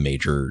raid from a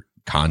major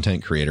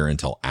content creator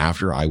until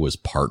after I was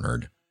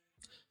partnered.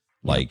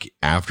 Like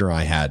after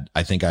I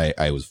think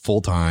I was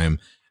full time.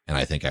 And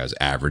I think I was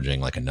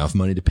averaging like enough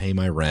money to pay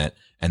my rent.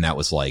 And that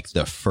was like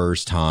the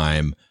first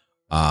time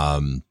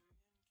who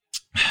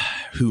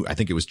I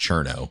think it was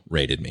Cherno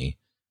rated me,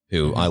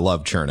 who I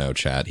love Cherno,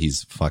 chat.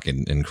 He's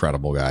fucking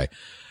incredible guy.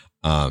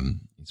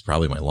 He's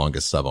probably my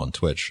longest sub on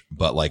Twitch,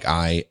 but like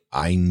I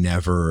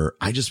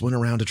just went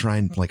around to try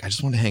and like, I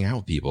just wanted to hang out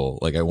with people.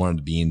 Like I wanted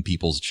to be in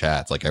people's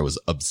chats. Like I was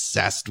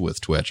obsessed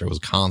with Twitch. I was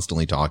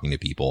constantly talking to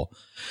people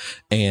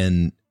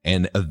and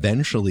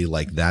eventually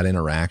like that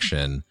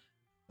interaction,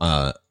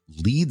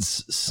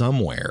 leads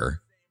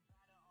somewhere.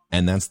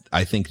 And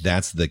I think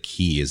that's the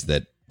key, is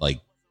that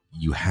like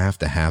you have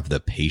to have the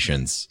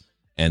patience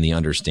and the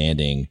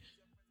understanding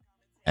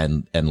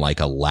and like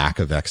a lack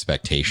of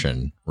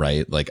expectation,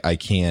 right? Like I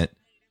can't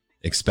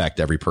expect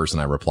every person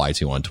I reply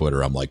to on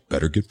Twitter, I'm like,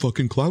 better get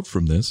fucking clout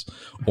from this.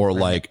 Or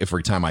like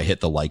every time I hit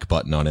the like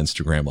button on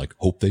Instagram, like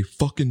hope they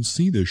fucking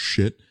see this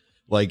shit.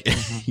 Like,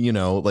 you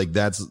know, like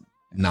that's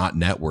not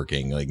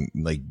networking.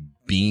 Like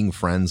being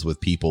friends with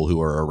people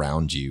who are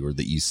around you or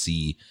that you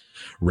see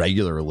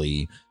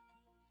regularly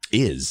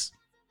is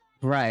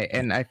right.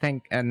 And I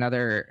think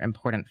another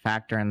important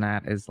factor in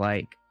that is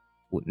like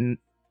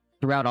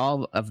throughout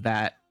all of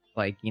that,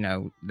 like, you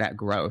know, that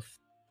growth,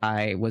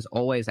 I was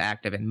always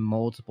active in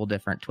multiple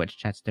different Twitch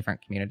chats,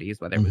 different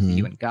communities, whether it was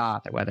you and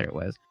Goth or whether it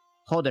was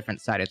a whole different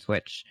side of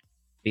Twitch.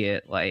 Be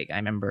it like, I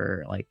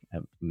remember like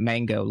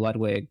Mango,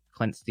 Ludwig,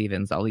 Clint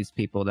Stevens, all these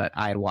people that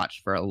I had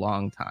watched for a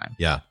long time.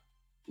 Yeah.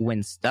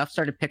 When stuff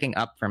started picking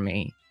up for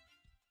me,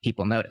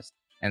 people noticed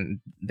and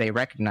they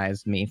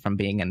recognized me from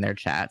being in their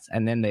chats,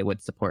 and then they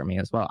would support me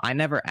as well. I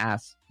never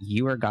asked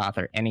you or Goth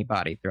or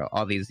anybody throughout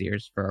all these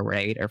years for a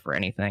raid or for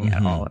anything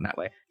at all in that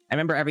way. I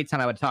remember every time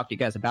I would talk to you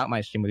guys about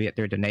my stream, be it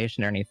through a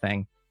donation or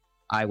anything,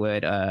 I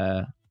would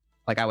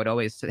like I would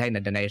always say in the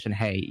donation,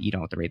 hey, you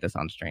don't have to read this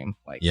on stream.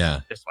 Like,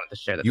 yeah, just wanted to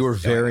share that. You were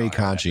very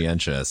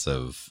conscientious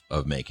of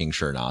making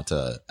sure not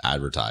to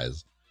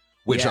advertise,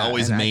 which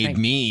always made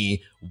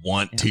me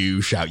want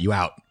to shout you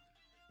out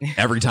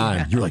every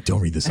time. You're like,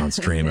 don't read this on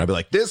stream. And I'd be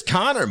like, this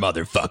Connor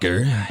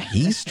motherfucker,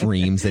 he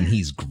streams and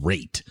he's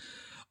great.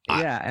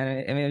 Yeah,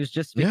 and I mean, it was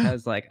just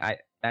because like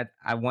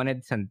I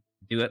wanted to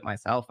do it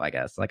myself, I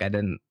guess. Like I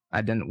didn't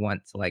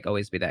want to like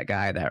always be that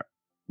guy that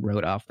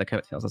rode off the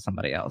coattails of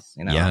somebody else.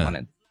 You know, I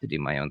wanted to do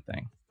my own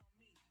thing.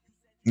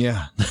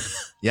 Yeah.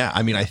 Yeah.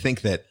 I mean, I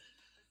think that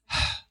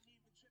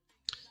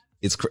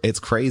it's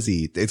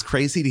crazy. It's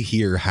crazy to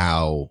hear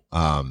how,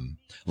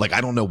 like,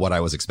 I don't know what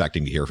I was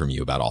expecting to hear from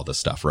you about all this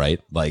stuff.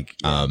 Right. Like,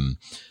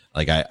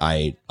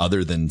 I,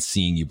 other than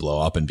seeing you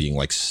blow up and being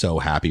like so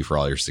happy for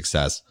all your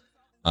success,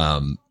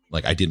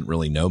 like I didn't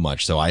really know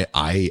much. So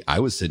I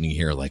was sitting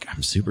here like,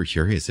 I'm super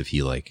curious if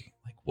he like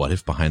what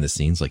if behind the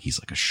scenes, like he's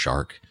like a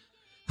shark,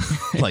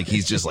 like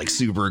he's just like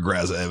super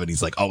aggressive and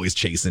he's like always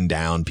chasing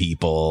down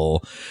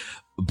people,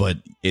 but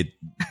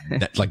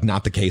that's like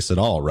not the case at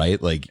all.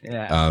 Right. Like,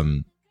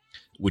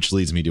 which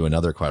leads me to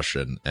another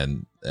question.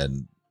 And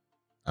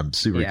I'm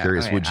super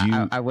curious. I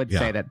mean, I would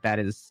say that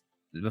is,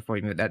 before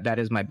you move, that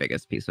is my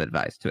biggest piece of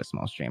advice to a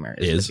small streamer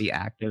is to be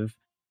active.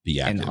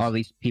 And all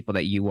these people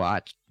that you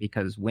watch,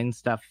 because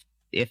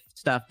if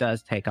stuff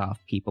does take off,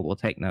 people will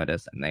take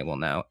notice and they will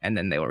know, and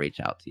then they will reach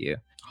out to you.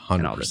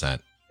 100%.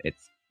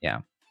 It's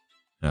yeah.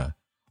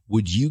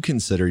 Would you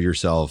consider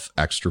yourself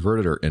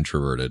extroverted or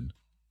introverted?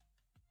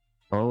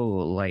 Oh,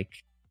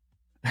 like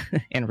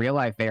in real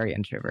life, very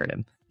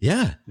introverted.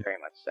 Yeah, very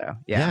much so.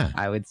 Yeah,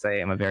 I would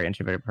say I'm a very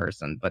introverted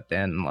person, but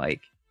then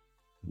like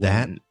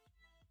that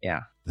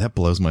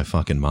blows my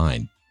fucking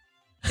mind.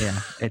 Yeah,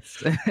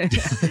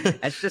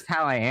 it's just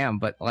how I am.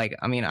 But like,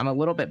 I mean, I'm a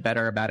little bit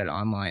better about it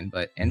online,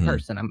 but in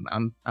person,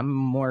 I'm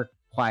more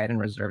quiet and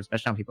reserved,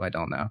 especially on people I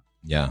don't know.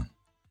 Yeah,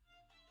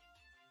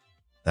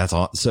 that's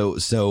all. So,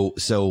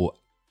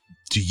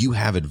 do you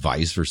have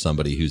advice for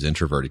somebody who's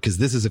introverted? Because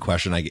this is a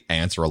question I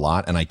answer a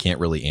lot, and I can't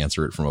really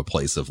answer it from a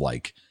place of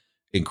like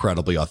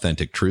incredibly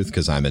authentic truth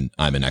because I'm an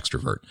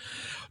extrovert,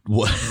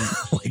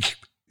 like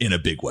in a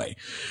big way.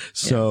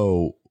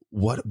 So.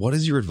 What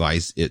is your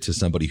advice to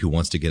somebody who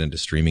wants to get into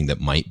streaming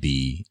that might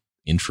be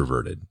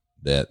introverted,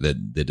 that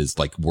is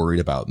like worried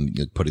about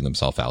putting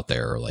themselves out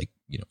there, or like,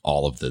 you know,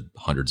 all of the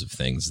hundreds of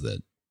things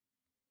that,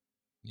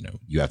 you know,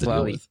 you have to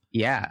deal with?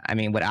 Yeah. I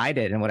mean, what I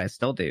did and what I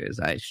still do is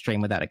I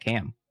stream without a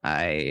cam.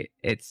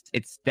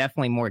 It's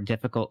definitely more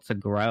difficult to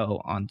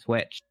grow on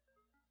Twitch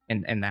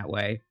in that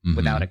way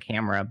without a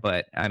camera.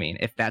 But I mean,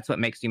 if that's what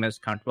makes you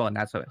most comfortable and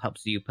that's what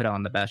helps you put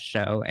on the best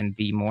show and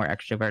be more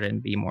extroverted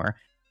and be more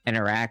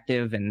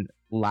interactive and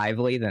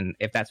lively, then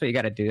if that's what you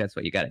got to do, that's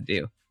what you got to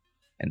do.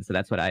 And so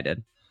that's what I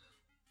did.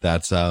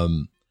 That's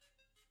awesome.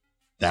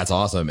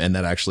 And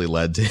that actually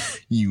led to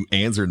you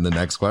answered the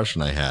next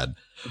question I had,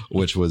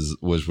 which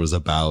was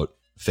about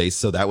face.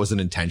 So that was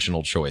an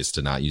intentional choice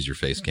to not use your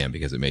face cam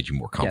because it made you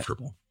more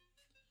comfortable.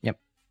 Yep.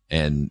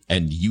 And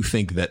you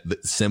think that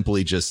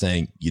simply just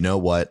saying, you know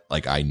what,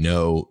 like, I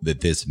know that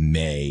this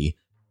may,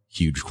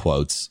 huge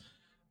quotes,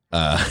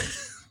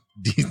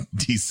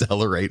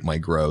 decelerate my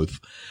growth.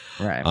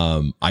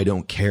 Right. I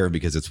don't care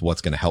because it's what's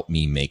going to help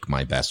me make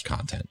my best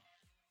content.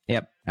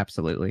 Yep,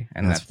 absolutely.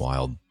 And that's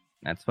wild.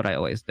 That's what I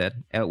always did.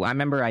 I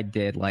remember I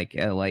did like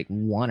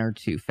 1 or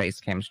 2 face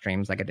cam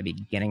streams like at the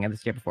beginning of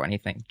this year before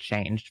anything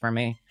changed for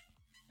me.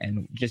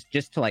 And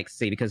just to like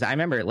see, because I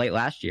remember late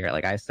last year,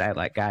 like I said,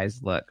 like,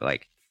 guys, look,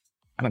 like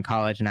I'm in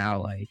college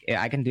now, like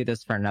I can do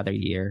this for another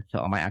year till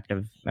all my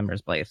active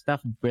members play. If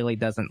stuff really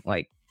doesn't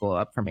like blow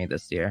up for me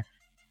this year,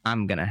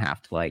 I'm going to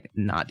have to like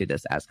not do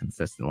this as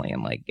consistently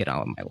and like get on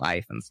with my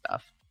life and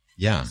stuff.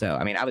 Yeah. So,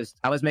 I mean, I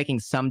was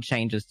making some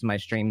changes to my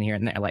stream here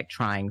and there, like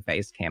trying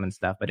face cam and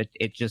stuff, but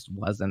it just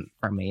wasn't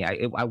for me.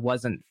 I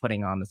wasn't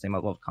putting on the same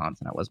level of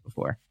content I was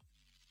before.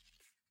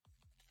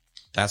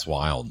 That's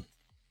wild.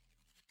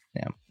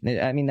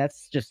 Yeah. I mean,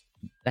 that's just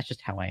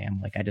how I am.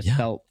 Like, I just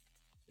felt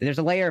there's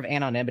a layer of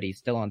anonymity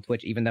still on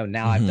Twitch, even though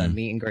now I've done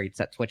meet and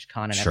greets at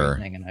TwitchCon and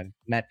everything, and I've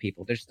met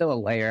people. There's still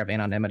a layer of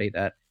anonymity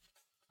that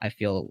I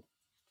feel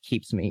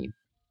keeps me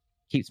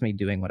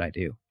doing what I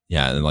do.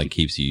 Yeah, and like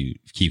keeps you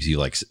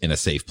like in a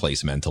safe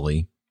place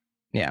mentally.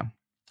 Yeah.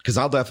 Because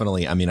I will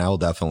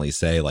definitely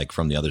say, like,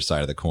 from the other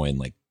side of the coin,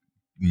 like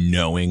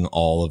knowing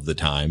all of the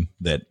time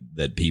that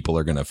people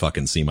are gonna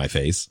fucking see my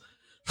face.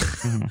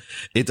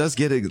 It does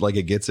get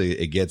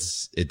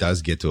it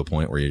does get to a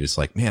point where you're just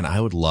like, man,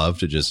 I would love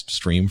to just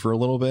stream for a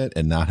little bit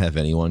and not have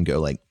anyone go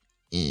like,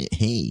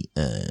 hey,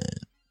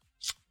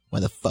 why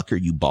the fuck are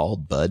you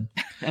bald, bud?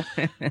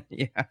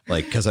 Yeah.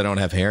 Like, because I don't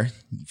have hair?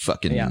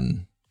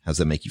 Fucking, how's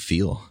that make you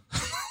feel?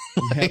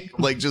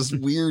 like just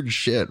weird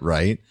shit,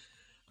 right?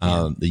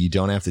 That you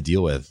don't have to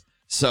deal with.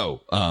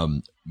 So,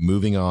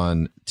 moving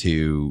on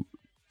to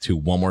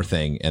one more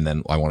thing, and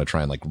then I want to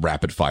try and like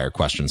rapid fire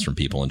questions from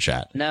people in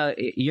chat. No,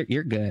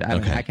 you're good. I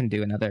mean, I can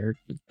do another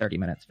 30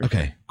 minutes.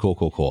 Okay, sure.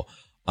 Cool.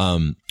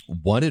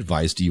 What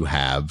advice do you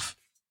have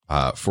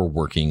for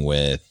working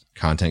with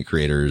content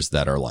creators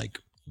that are like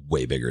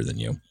way bigger than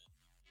you?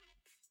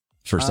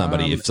 For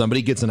somebody, if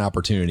somebody gets an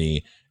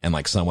opportunity and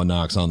like someone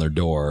knocks on their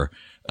door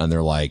and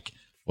they're like,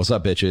 "What's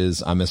up,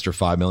 bitches? I'm Mr.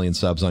 5 million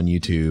subs on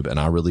YouTube and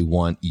I really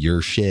want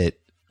your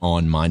shit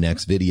on my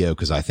next video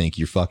because I think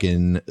you're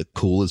fucking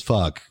cool as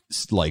fuck."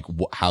 Like,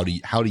 how do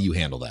you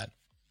handle that?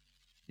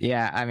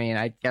 Yeah, I mean,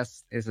 I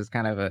guess this is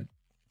kind of a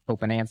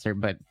open answer,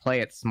 but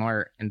play it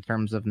smart in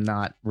terms of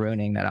not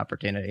ruining that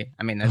opportunity.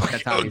 I mean,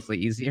 that's obviously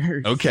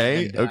easier.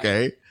 Okay.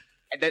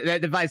 The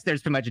advice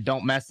there's pretty much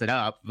don't mess it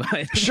up.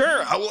 But Sure.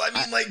 Well, I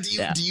mean, like,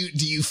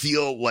 do you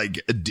feel like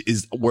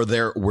were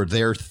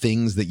there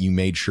things that you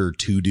made sure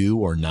to do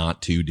or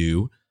not to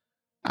do?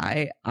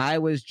 I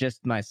was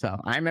just myself.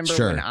 I remember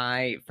when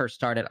I first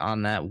started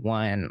on that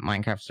one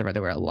Minecraft server,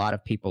 there were a lot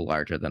of people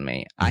larger than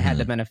me. I had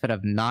the benefit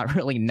of not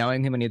really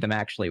knowing who many of them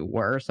actually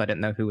were, so I didn't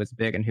know who was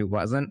big and who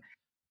wasn't.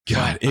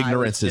 God,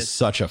 ignorance is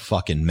such a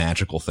fucking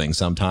magical thing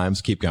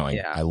sometimes. Keep going.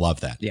 Yeah. I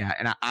love that. Yeah,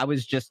 and I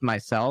was just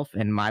myself,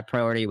 and my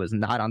priority was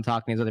not on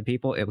talking to these other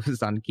people. It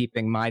was on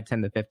keeping my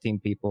 10 to 15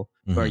 people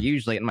who are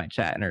usually in my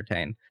chat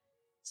entertained.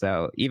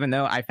 So even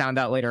though I found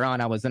out later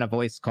on I was in a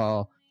voice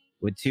call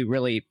with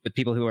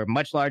people who were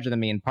much larger than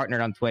me and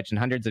partnered on Twitch and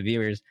hundreds of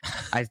viewers,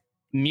 I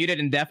muted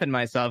and deafened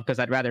myself because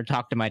I'd rather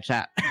talk to my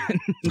chat.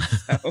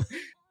 So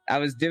I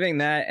was doing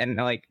that, and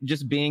like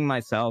just being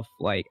myself,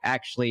 like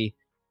actually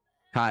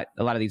caught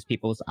a lot of these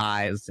people's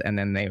eyes, and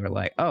then they were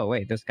like, "Oh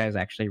wait, this guy's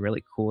actually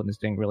really cool and is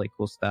doing really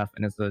cool stuff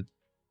and is a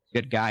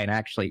good guy and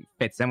actually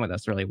fits in with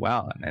us really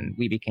well." And then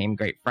we became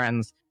great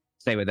friends,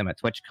 stayed with them at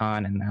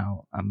TwitchCon, and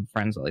now I'm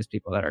friends with all these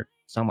people that are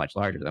so much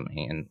larger than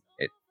me, and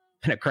it's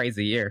been a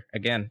crazy year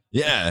again.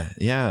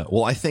 Yeah.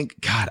 Well, I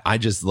think, God, I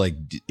just like,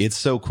 it's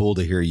so cool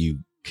to hear you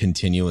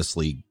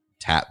continuously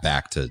tap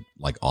back to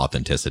like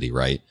authenticity,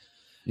 right?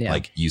 Yeah.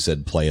 Like you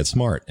said, play it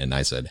smart. And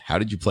I said, how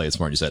did you play it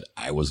smart? You said,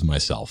 I was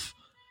myself.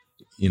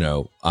 You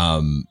know,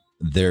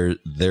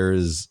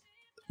 there's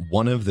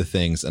one of the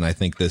things, and I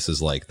think this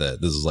is like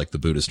the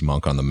Buddhist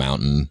monk on the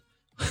mountain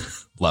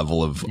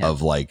level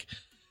of like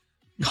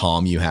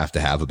calm you have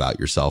to have about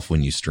yourself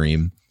when you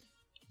stream.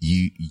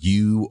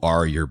 You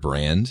are your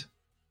brand,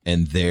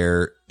 and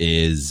there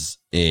is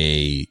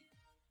going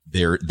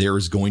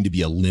to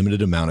be a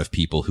limited amount of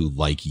people who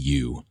like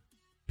you,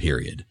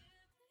 period.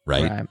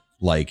 Right.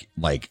 Like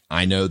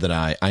I know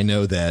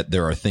that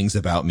there are things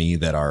about me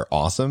that are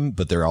awesome,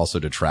 but they're also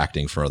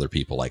detracting for other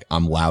people. Like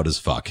I'm loud as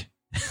fuck.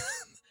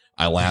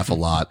 I laugh a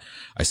lot.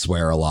 I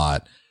swear a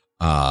lot.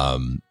 I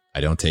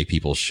don't take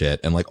people's shit.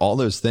 And like all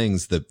those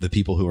things, the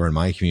people who are in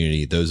my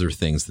community, those are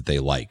things that they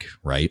like.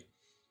 Right.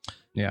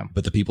 Yeah.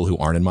 But the people who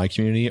aren't in my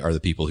community are the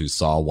people who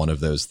saw one of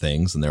those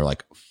things and they're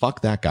like,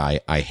 fuck that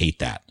guy. I hate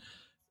that.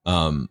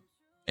 And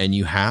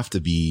you have to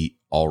be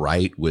all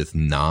right with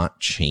not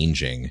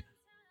changing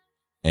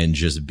and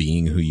just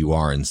being who you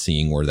are and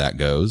seeing where that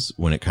goes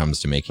when it comes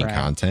to making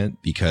content,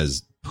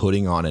 because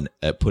putting on an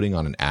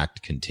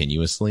act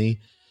continuously,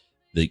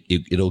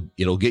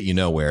 it'll get you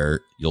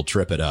nowhere. You'll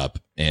trip it up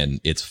and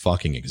it's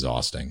fucking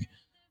exhausting.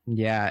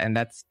 Yeah. And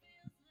that's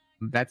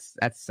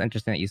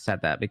interesting that you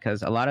said that,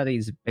 because a lot of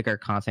these bigger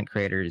content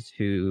creators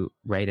who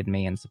rated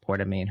me and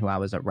supported me and who I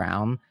was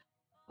around,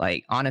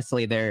 like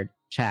honestly, their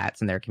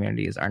chats and their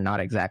communities are not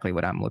exactly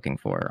what I'm looking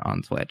for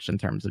on Twitch in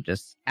terms of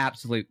just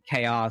absolute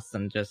chaos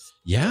and just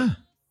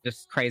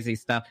crazy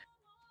stuff.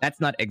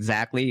 That's not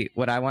exactly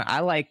what I want.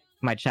 I like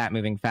my chat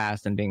moving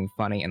fast and being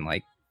funny and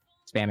like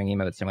spamming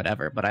emotes and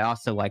whatever, but I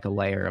also like a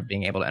layer of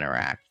being able to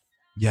interact,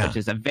 which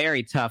is a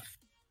very tough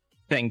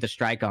thing to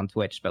strike on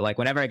Twitch. But like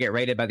whenever I get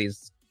rated by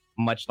these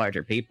much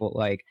larger people,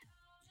 like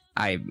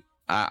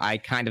I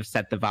kind of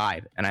set the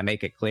vibe and I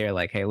make it clear,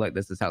 like, hey, look,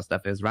 this is how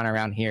stuff is, run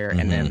around here.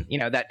 And then, you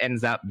know, that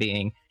ends up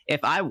being, if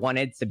I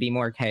wanted to be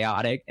more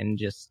chaotic and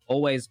just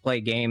always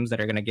play games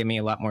that are going to give me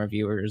a lot more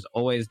viewers,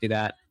 always do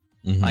that,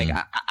 like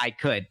I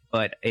could,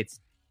 but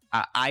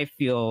I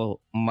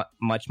feel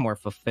much more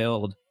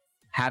fulfilled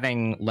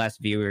having less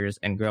viewers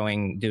and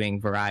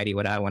doing variety,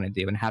 what I want to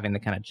do, and having the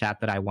kind of chat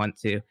that I want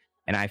to.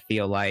 And I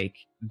feel like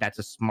that's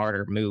a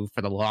smarter move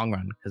for the long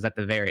run, because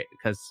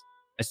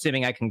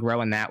assuming I can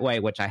grow in that way,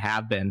 which I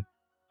have been,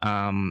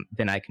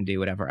 then I can do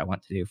whatever I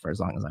want to do for as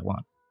long as I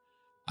want.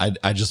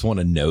 I just want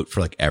to note for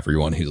like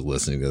everyone who's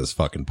listening to this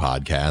fucking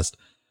podcast,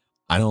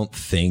 I don't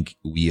think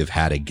we have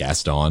had a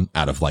guest on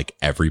out of like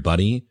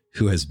everybody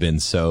who has been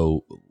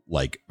so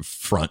like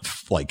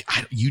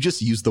you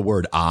just used the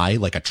word "I"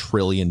 like a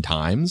trillion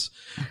times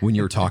when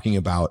you're talking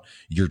about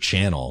your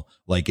channel.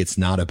 Like it's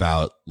not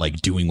about like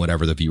doing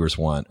whatever the viewers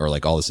want or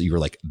like all this. You were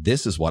like,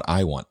 this is what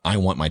I want. I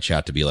want my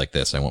chat to be like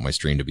this. I want my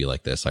stream to be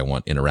like this. I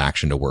want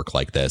interaction to work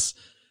like this.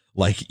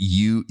 Like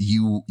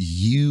you're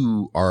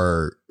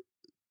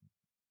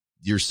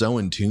so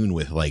in tune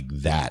with like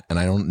that. And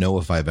I don't know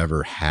if I've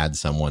ever had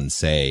someone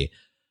say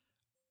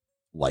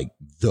like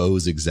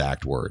those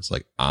exact words.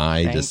 Like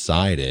I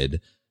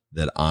decided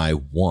that I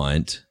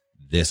want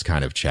this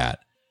kind of chat.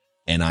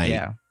 And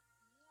I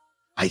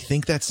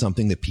think that's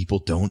something that people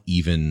don't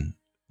even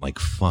like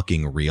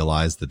fucking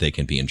realize that they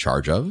can be in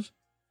charge of.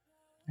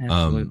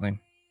 Absolutely.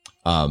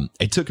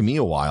 It took me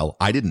a while.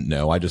 I didn't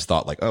know. I just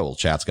thought like, oh, well,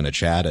 chat's going to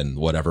chat and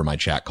whatever my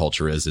chat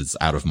culture is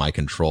out of my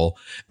control.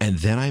 And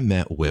then I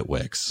met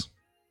Witwix.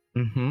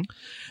 Mm-hmm.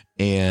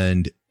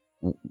 And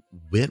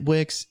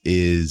Witwix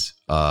is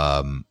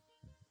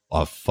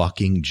a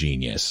fucking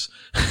genius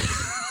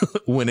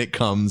when it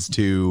comes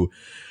to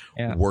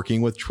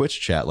working with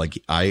Twitch chat.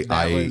 Like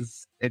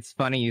it's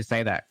funny you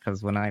say that,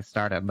 because when I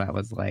started, that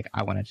was like,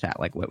 I want to chat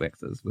like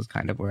Witwix's was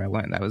kind of where I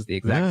went. That was the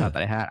exact thought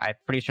that I had. I'm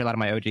pretty sure a lot of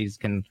my OGs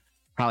can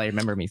probably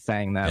remember me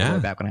saying that way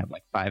back when I had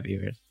like 5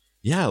 years.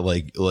 Yeah,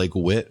 like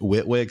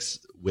Witwix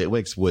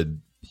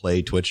would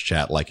play Twitch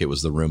chat like it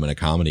was the room in a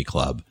comedy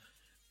club.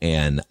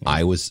 And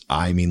I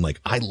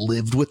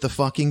lived with the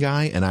fucking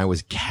guy, and I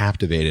was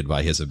captivated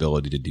by his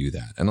ability to do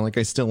that. And like,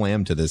 I still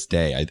am to this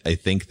day. I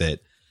think that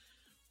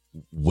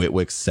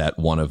Witwix set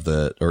one of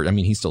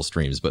he still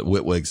streams, but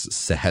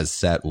Witwix has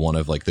set one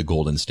of like the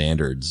golden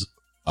standards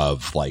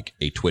of like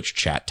a Twitch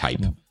chat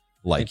type.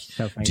 Like,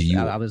 so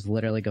I was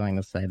literally going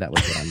to say that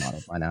was what I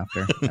modeled mine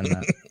after.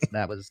 And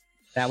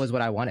that was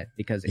what I wanted,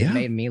 because it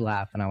made me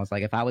laugh. And I was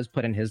like, if I was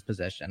put in his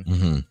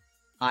position,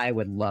 I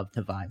would love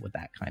to vibe with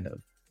that kind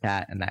of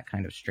chat and that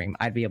kind of stream.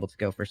 I'd be able to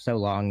go for so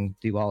long,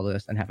 do all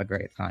this, and have a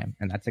great time.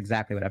 And that's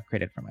exactly what I've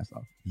created for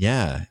myself.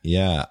 Yeah.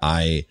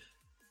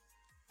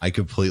 I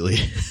completely,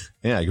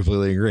 I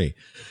completely agree.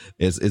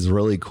 It's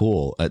really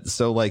cool.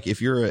 So like,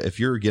 if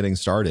you're getting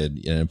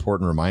started, an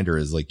important reminder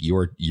is like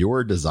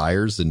your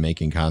desires in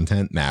making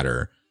content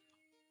matter.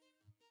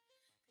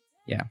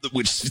 Yeah.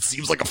 Which it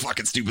seems like a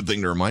fucking stupid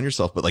thing to remind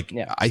yourself, but like,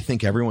 I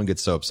think everyone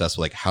gets so obsessed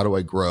with like, how do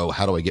I grow?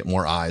 How do I get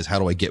more eyes? How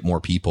do I get more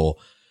people?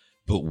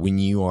 But when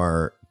you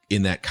are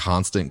in that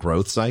constant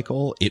growth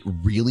cycle, it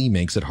really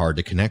makes it hard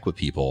to connect with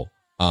people.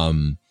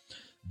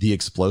 The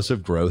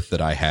explosive growth that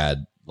I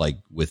had, like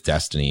with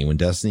Destiny, when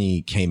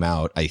Destiny came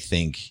out, I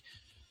think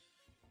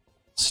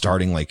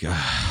starting like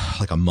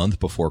a month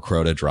before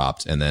Crota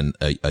dropped, and then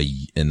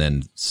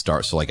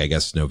so like, I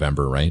guess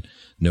November, right?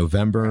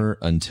 November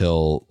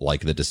until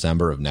like the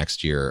December of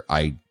next year,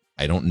 I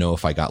don't know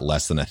if I got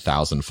less than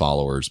 1,000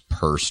 followers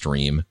per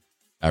stream,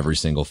 every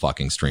single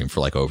fucking stream,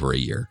 for like over a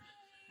year.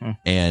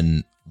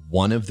 And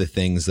one of the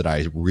things that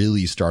I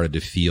really started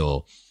to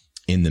feel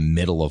in the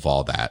middle of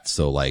all that,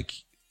 so like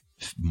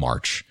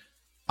March,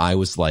 I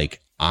was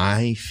like,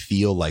 I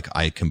feel like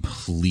I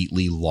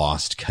completely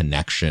lost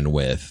connection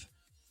with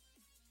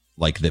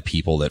like the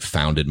people that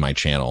founded my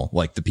channel,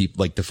 like the people,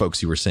 like the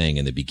folks you were saying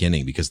in the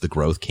beginning, because the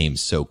growth came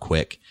so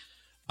quick.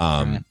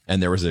 And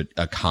there was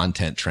a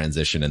content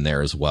transition in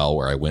there as well,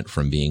 where I went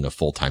from being a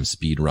full-time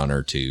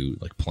speedrunner to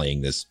like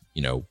playing this,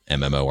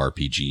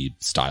 MMORPG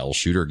style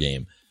shooter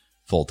game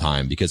full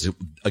time, because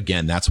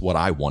again, that's what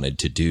I wanted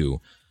to do.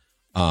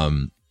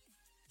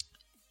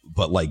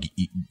 But like,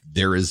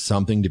 there is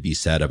something to be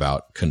said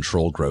about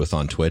controlled growth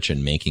on Twitch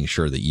and making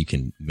sure that you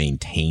can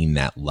maintain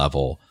that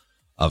level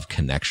of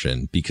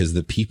connection, because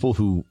the people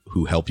who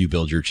help you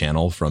build your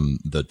channel from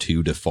the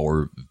 2 to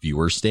 4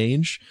 viewer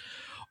stage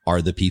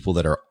are the people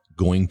that are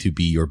going to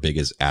be your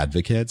biggest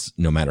advocates,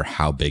 no matter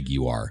how big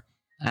you are.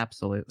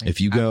 Absolutely. If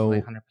you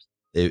go,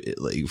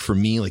 for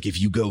me, like if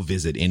you go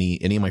visit any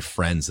of my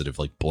friends that have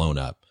like blown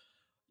up,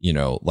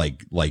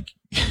 like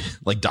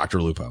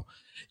Dr. Lupo,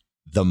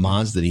 the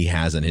mods that he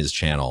has in his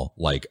channel,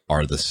 like,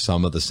 are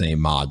some of the same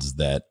mods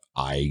that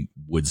I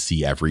would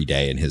see every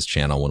day in his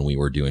channel when we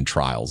were doing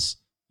trials,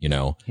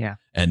 Yeah.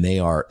 And they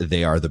are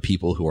the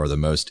people who are the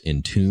most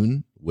in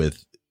tune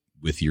with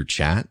your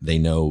chat. They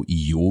know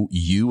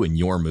you and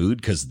your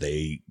mood, because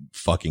they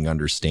fucking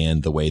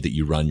understand the way that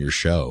you run your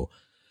show.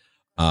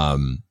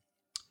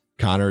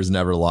 Connor has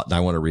never lost. I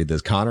want to read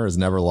this. Connor has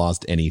never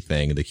lost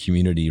anything. The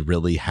community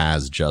really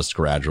has just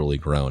gradually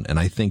grown. And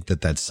I think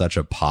that that's such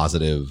a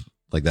positive,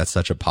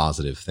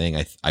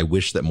 thing. I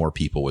wish that more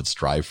people would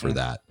strive for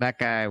that. That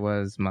guy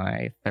was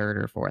my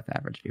 3rd or 4th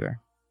average viewer.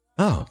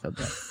 Oh,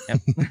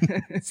 yep.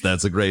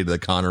 That's a great, the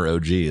Connor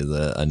OG is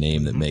a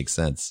name that makes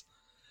sense.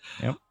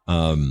 Yep.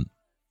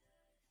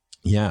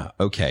 Yeah.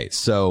 Okay.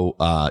 So,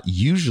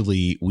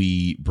 usually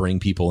we bring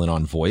people in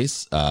on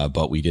voice,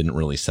 but we didn't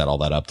really set all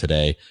that up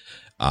today,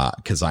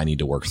 cause I need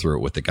to work through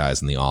it with the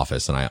guys in the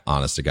office. And I,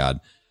 honest to God,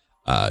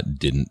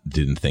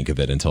 didn't think of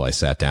it until I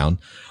sat down.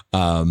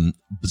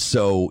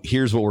 So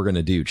here's what we're going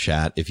to do,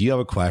 chat. If you have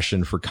a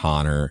question for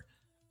Connor,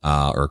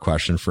 or a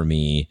question for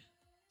me,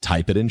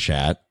 type it in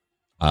chat.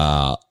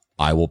 I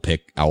will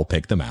pick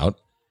them out,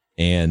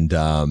 and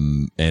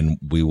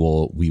we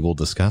will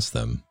discuss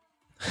them.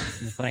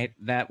 It's like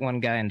that one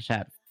guy in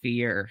chat,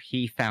 Fear,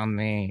 he found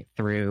me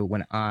through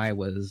when I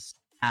was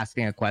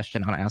asking a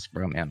question on Ask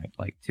Broman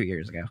like 2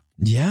 years ago.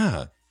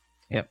 Yeah.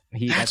 Yep.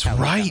 That's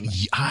right.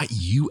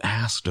 You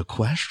asked a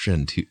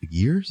question 2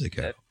 years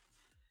ago.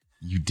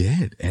 You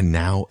did. And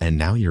now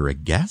you're a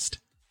guest.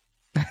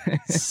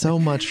 so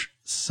much.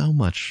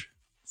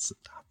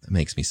 That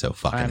makes me so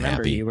fucking happy. I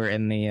remember you were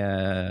in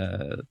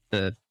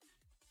the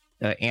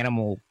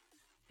animal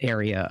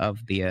area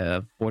of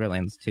the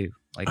Borderlands 2,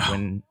 like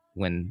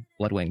when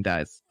Bloodwing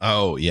dies.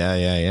 Oh,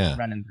 yeah.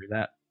 Running through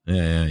that.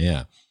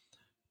 Yeah.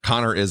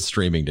 Connor is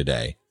streaming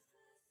today.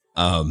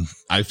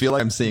 I feel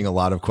like I'm seeing a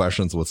lot of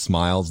questions with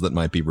smiles that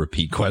might be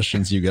repeat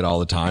questions you get all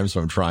the time,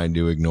 so I'm trying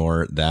to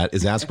ignore that.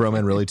 Is Ask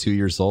Broman really 2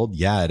 years old?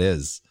 Yeah, it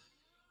is.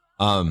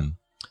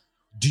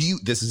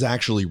 This is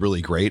actually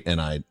really great, and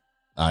I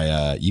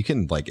you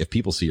can, like, if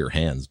people see your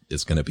hands,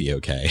 it's going to be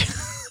okay.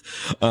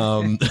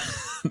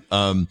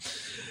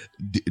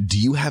 Do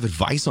you have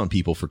advice on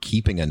people for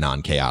keeping a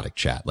non-chaotic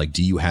chat? Like,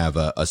 do you have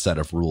a set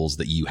of rules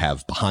that you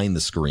have behind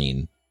the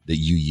screen that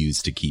you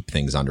use to keep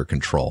things under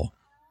control?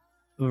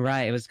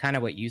 Right. It was kind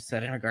of what you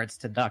said in regards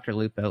to Dr.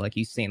 Lupo. Like,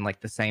 you've seen like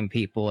the same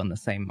people and the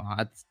same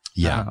mods.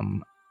 Yeah.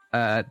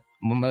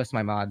 Most of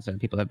my mods are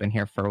people that have been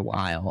here for a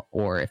while,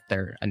 or if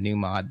they're a new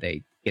mod,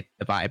 they get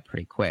the vibe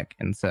pretty quick.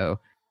 And so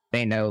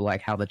they know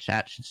like how the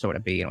chat should sort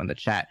of be. And when the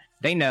chat,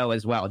 they know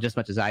as well, just as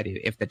much as I do,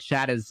 if the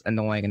chat is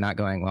annoying and not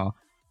going well,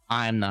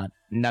 my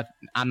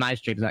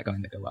stream's not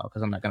going to go well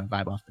because I'm not going to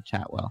vibe off the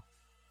chat well.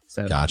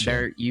 So Gotcha.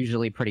 They're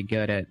usually pretty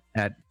good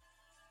at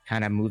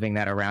kind of moving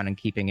that around and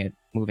keeping it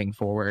moving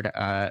forward.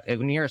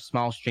 When you're a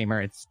small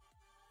streamer, it's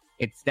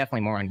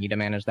definitely more on you to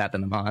manage that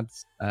than the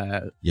mods.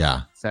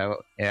 Yeah. So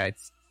yeah,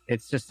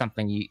 it's just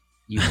something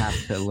you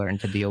have to learn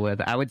to deal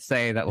with. I would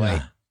say that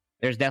like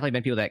there's definitely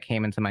been people that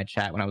came into my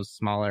chat when I was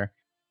smaller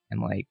and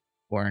like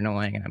were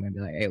annoying, and I'm gonna be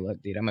like, hey,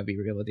 look, dude, I'm gonna be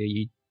real with you.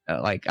 You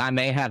like, I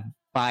may have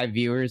 5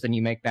 viewers and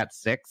you make that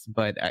 6,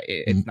 but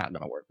it's not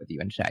gonna work with you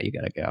in chat. You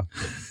gotta go.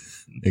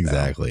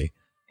 Exactly. So,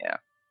 yeah.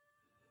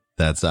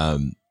 That's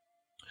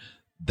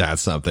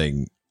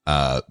something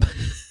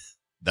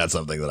that's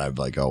something that I've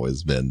like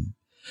always been,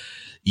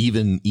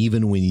 even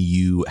when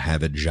you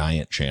have a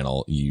giant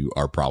channel, you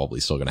are probably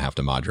still going to have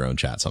to mod your own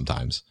chat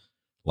sometimes.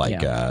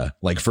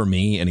 Like for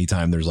me,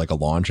 anytime there's like a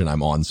launch and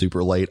I'm on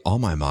super late, all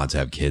my mods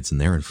have kids and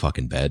they're in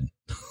fucking bed.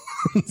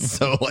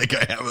 So like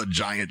I have a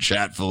giant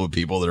chat full of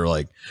people that are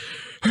like,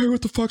 hey,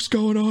 what the fuck's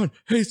going on?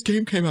 Hey, this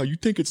game came out. You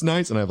think it's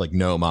nice? And I have like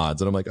no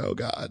mods. And I'm like, oh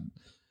God,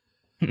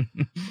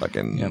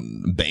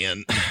 fucking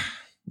ban.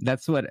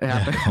 That's what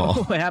happened.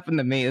 What happened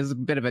to me is a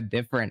bit of a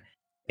different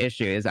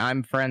issue. Is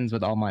I'm friends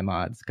with all my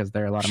mods because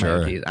there are a lot of my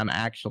OGs. I'm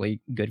actually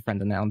good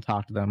friends now and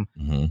talk to them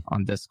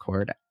on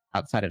Discord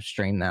outside of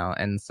stream now.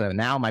 And so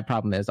now my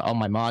problem is all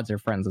my mods are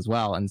friends as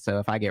well. And so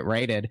if I get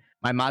raided,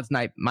 my mods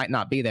might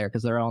not be there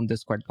because they're all on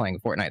Discord playing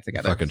Fortnite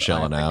together. Fucking so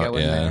chilling out.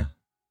 Yeah.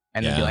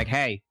 And they'll be like,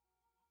 hey,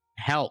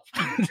 help.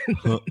 And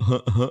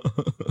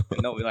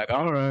they'll be like,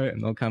 all right.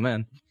 And they'll come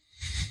in.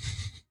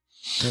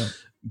 Yeah.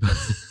 You're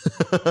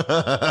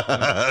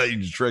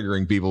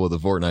triggering people with the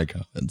Fortnite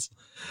comments.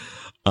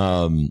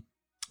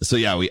 So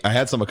yeah, I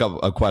had a couple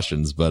of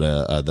questions, but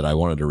that I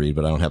wanted to read,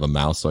 but I don't have a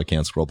mouse, so I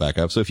can't scroll back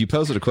up. So if you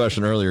posted a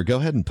question earlier, go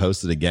ahead and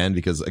post it again,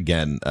 because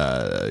again,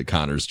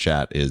 Connor's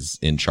chat is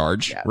in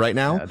charge right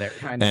now,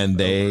 and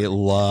they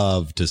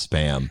love to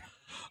spam.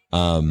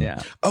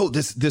 Oh,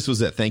 this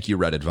was it. Thank you,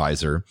 Red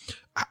Advisor.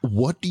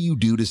 What do you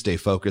do to stay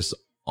focused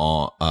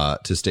or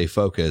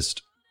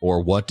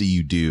what do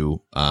you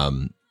do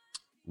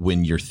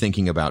when you're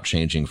thinking about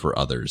changing for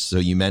others? So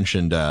you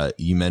mentioned that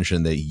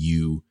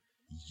you,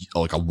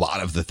 like a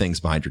lot of the things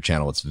behind your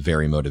channel, it's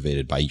very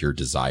motivated by your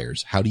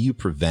desires. How do you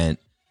prevent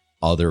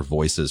other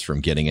voices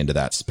from getting into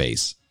that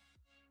space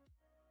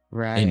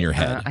in your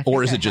head?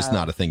 Or is it just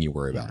not a thing you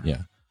worry about?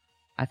 Yeah.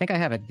 I think I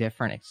have a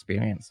different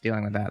experience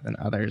dealing with that than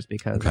others,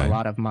 because a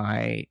lot of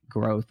my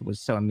growth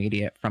was so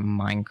immediate from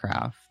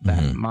Minecraft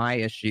that my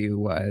issue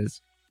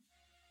was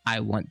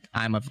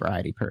I'm a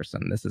variety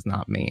person. This is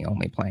not me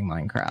only playing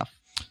Minecraft.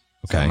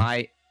 Okay.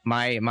 So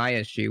my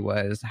issue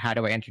was, how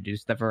do I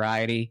introduce the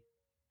variety?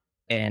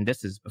 And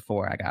this is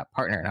before I got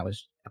partner and I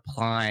was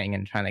applying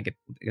and trying to get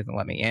to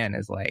let me in,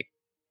 is like,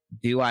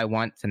 do I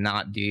want to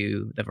not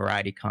do the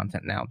variety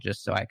content now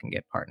just so I can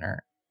get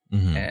partner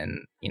and,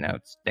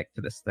 stick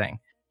to this thing?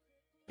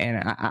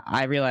 And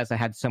I realized I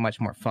had so much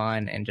more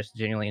fun and just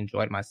genuinely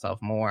enjoyed myself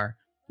more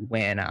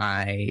when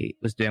I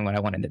was doing what I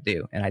wanted to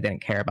do. And I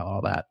didn't care about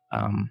all that.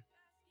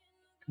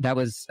 That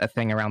was a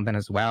thing around then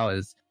as well,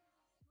 is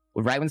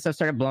right when stuff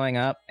started blowing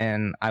up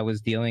and I was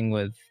dealing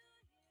with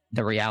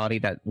the reality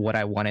that what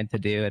I wanted to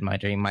do and my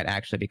dream might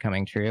actually be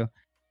coming true.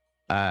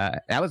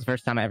 That was the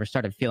first time I ever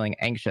started feeling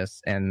anxious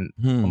and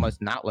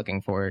almost not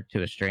looking forward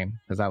to a stream,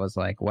 because I was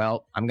like,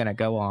 well, I'm going to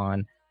go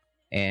on,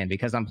 and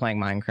because I'm playing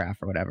Minecraft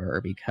or whatever,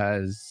 or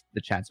because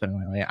the chat's been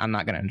annoying, I'm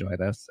not going to enjoy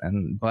this.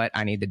 But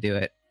I need to do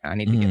it. I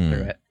need to get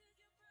through it.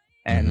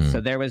 And so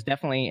there was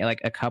definitely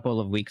like a couple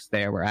of weeks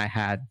there where I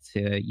had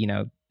to,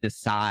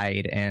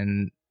 decide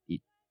and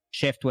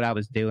shift what I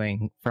was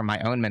doing for my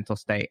own mental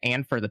state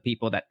and for the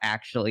people that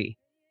actually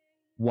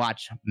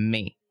watch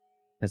me.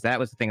 Because that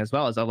was the thing as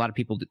well, is a lot of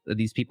people,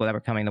 these people that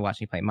were coming to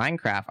watch me play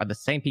Minecraft are the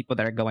same people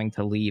that are going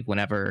to leave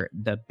whenever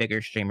the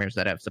bigger streamers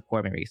that have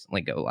supported me recently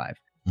go live.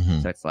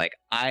 So it's like,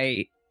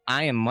 I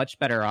am much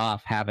better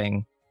off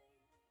having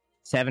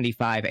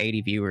 75,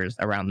 80 viewers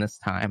around this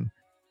time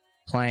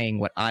playing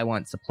what I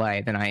want to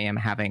play than I am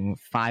having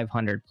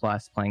 500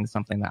 plus playing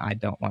something that I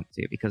don't want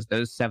to, because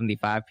those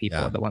 75 people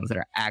are the ones that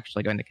are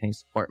actually going to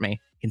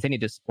continue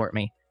to support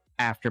me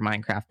after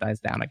Minecraft dies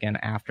down again,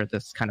 after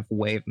this kind of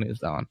wave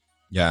moves on.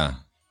 Yeah.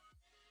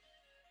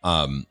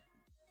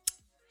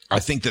 I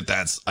think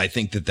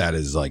that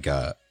is like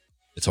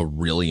it's a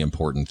really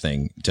important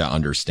thing to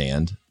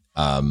understand.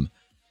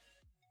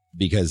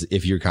 Because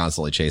if you're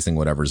constantly chasing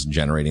whatever's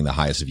generating the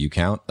highest view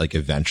count, like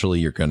eventually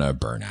you're going to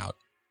burn out,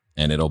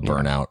 and it'll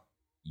burn out.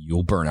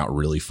 You'll burn out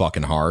really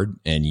fucking hard,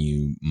 and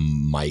you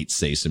might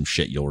say some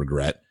shit you'll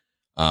regret.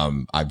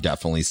 I've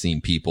definitely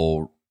seen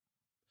people,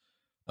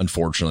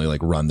 unfortunately,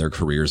 like run their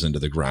careers into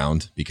the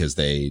ground because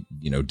they,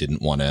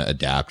 didn't want to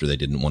adapt, or they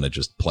didn't want to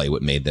just play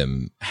what made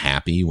them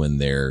happy when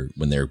their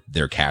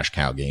cash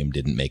cow game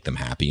didn't make them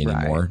happy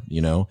anymore,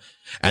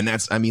 And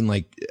that's,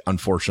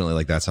 unfortunately,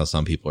 like that's how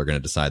some people are going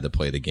to decide to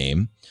play the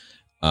game.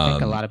 I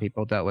think a lot of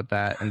people dealt with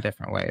that in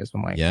different ways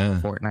when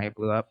Fortnite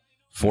blew up.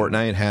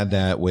 Fortnite had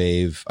that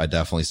wave. I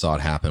definitely saw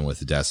it happen with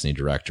the Destiny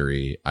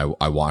directory.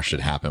 I watched it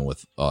happen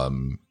with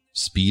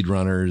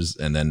speedrunners,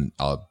 and then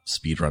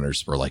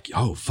speedrunners were like,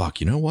 oh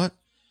fuck, you know what,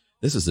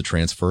 this is a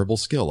transferable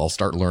skill, I'll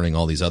start learning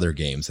all these other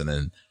games. And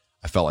then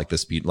I felt like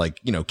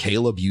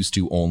Caleb used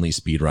to only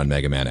speedrun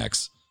Mega Man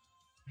X.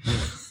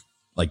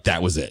 Like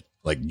that was it.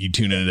 Like you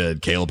tune into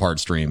Caleb Hart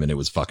stream and it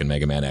was fucking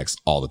Mega Man X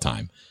all the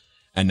time.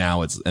 And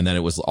now then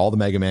it was all the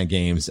Mega Man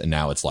games, and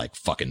now it's like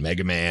fucking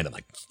Mega Man and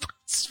like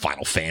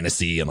Final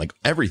Fantasy and like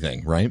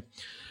everything, right?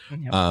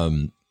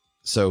 Yep.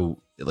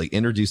 So like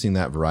introducing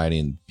that variety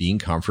and being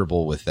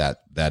comfortable with that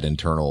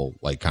internal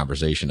like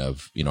conversation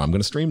of, I'm going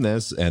to stream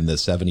this, and the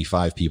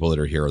 75 people that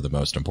are here are the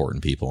most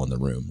important people in the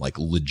room, like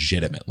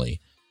legitimately.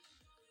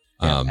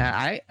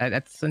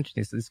 That's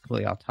interesting. So this is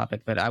completely off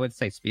topic, but I would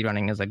say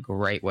speedrunning is a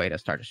great way to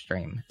start a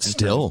stream. It's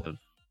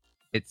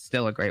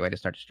still a great way to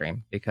start a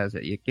stream because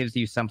it gives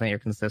you something you're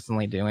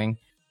consistently doing,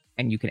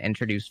 and you can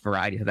introduce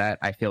variety to that.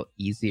 I feel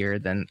easier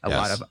than a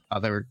lot of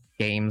other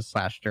games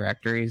 /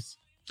 directories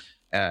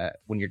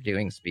when you're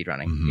doing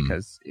speedrunning,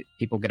 because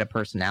people get a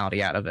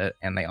personality out of it,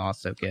 and they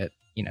also get,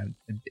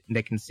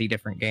 they can see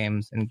different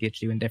games and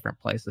get you in different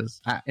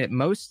places.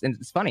 And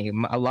it's funny,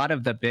 a lot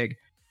of the big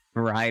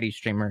variety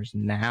streamers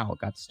now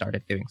got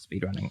started doing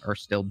speedrunning, or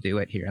still do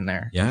it here and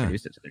there.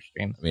 Introduce it to their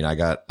streams. I mean, I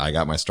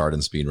got my start in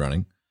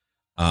speedrunning.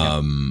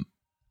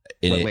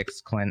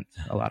 Wix, Clint,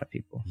 a lot of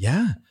people.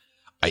 Yeah.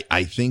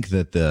 I think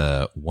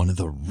that one of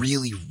the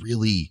really,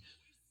 really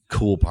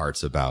cool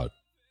parts about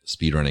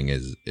speedrunning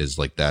is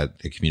like that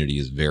the community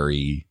is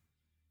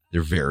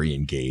they're very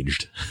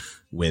engaged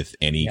with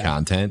any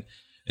content.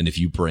 And if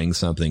you bring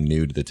something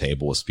new to the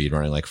table with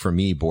speedrunning, like for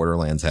me,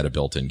 Borderlands had a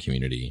built-in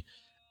community,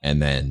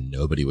 and then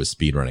nobody was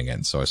speedrunning it.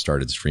 And so I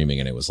started streaming,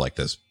 and it was like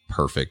this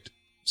perfect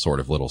sort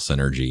of little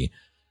synergy.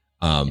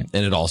 And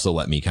it also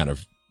let me kind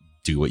of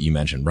do what you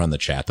mentioned, run the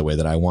chat the way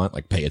that I want,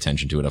 like pay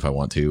attention to it if I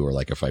want to, or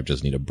like if I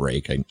just need a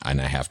break and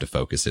I have to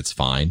focus, it's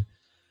fine.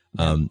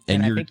 And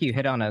I think you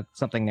hit on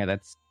something there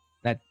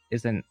that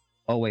isn't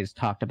always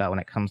talked about when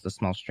it comes to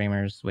small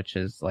streamers, which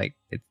is like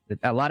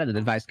a lot of the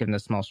advice given to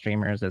small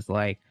streamers is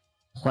like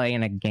play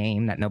in a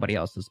game that nobody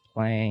else is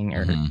playing,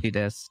 or do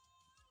this.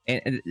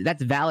 And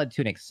that's valid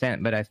to an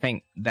extent, but I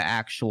think the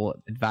actual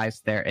advice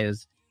there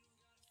is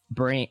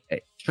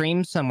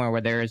stream somewhere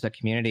where there is a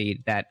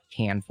community that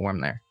can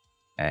form there.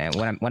 And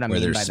what I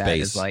mean by that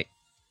is like,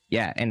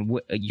 and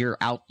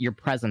your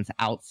presence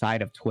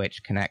outside of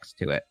Twitch connects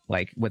to it.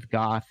 Like with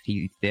Goth,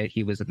 he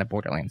was in the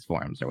Borderlands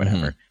forums or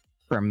whatever.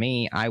 For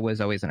me, I was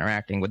always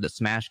interacting with the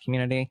Smash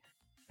community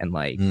and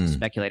like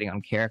speculating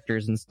on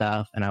characters and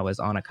stuff. And I was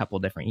on a couple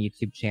different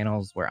YouTube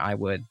channels where I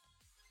would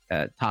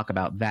talk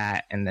about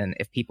that. And then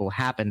if people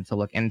happened to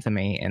look into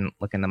me and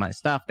look into my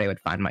stuff, they would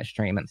find my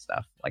stream and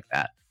stuff like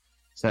that.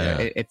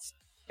 So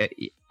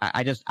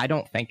I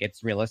don't think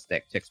it's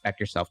realistic to expect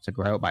yourself to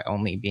grow by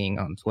only being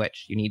on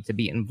Twitch. You need to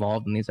be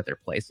involved in these other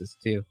places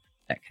too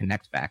that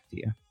connect back to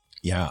you.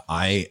 Yeah,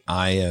 I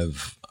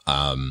have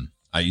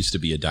I used to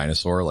be a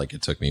dinosaur. Like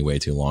it took me way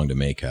too long to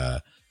make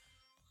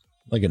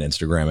like an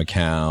Instagram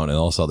account and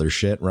all this other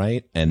shit,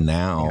 right? And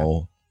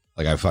now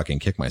like I fucking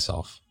kick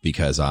myself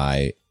because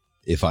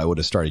if I would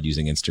have started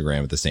using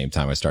Instagram at the same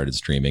time I started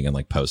streaming and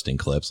like posting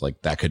clips,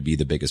 like that could be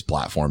the biggest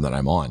platform that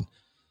I'm on.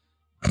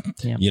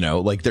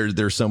 Like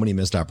there's so many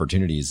missed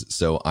opportunities.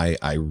 So I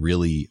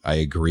agree.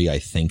 I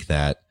think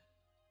that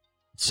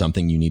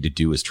something you need to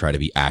do is try to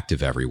be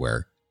active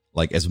everywhere,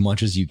 like as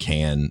much as you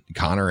can.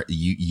 Connor,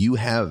 you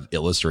have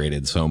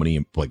illustrated so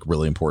many like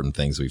really important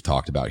things we've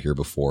talked about here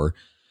before.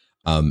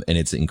 And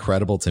it's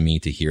incredible to me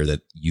to hear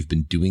that you've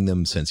been doing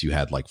them since you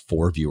had like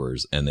 4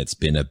 viewers, and it's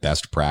been a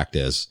best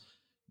practice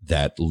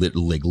that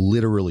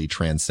literally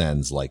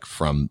transcends like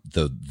from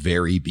the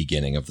very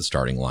beginning of the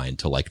starting line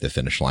to like the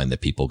finish line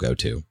that people go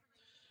to.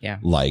 Yeah.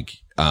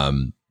 Like,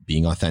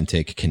 being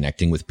authentic,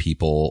 connecting with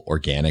people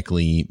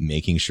organically,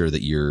 making sure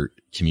that you're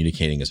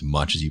communicating as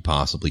much as you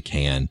possibly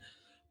can.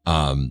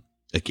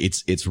 Like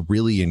it's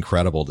really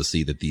incredible to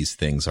see that these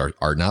things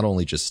are not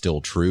only just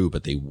still true,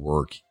 but they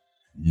work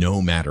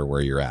no matter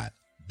where you're at.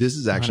 This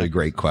is actually a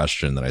great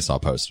question that I saw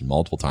posted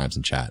multiple times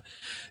in chat.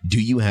 Do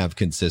you have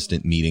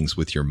consistent meetings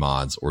with your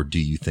mods, or do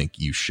you think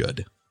you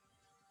should?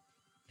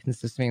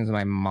 Consistent meetings with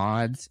my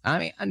mods? I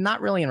mean,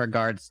 not really in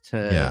regards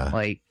to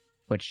like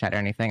Twitch chat or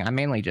anything. I'm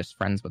mainly just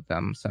friends with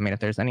them. So I mean, if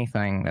there's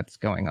anything that's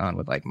going on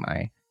with like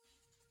my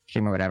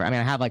stream or whatever, I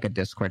mean, I have like a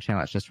Discord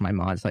channel that's just for my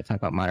mods, like talk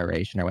about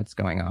moderation or what's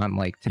going on.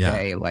 Like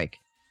today, like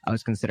I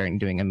was considering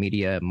doing a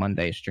Media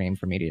Monday stream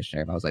for Media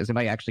Share. I was like, is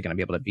anybody actually going to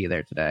be able to be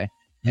there today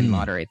and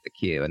moderate the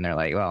queue? And they're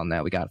like, well,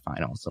 no, we got a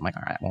final. So I'm like,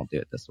 all right, I won't do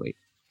it this week.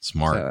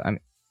 Smart. So I mean,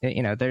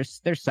 you know,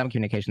 there's some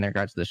communication in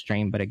regards to the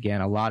stream, but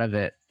again, a lot of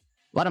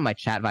my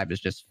chat vibe is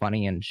just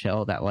funny and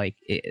chill. That like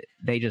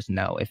they just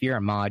know. If you're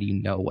a mod,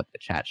 you know what the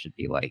chat should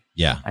be like.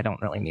 Yeah, I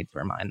don't really need to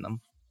remind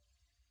them.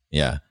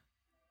 Yeah,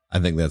 I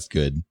think that's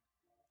good.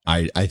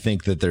 I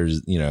think that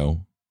there's, you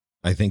know,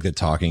 I think that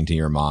talking to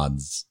your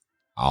mods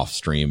off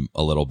stream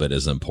a little bit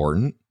is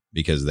important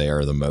because they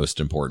are the most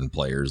important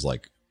players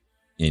like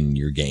in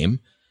your game.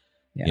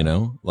 You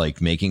know,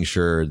 like making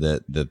sure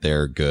that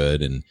they're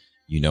good and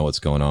you know what's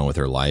going on with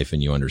their life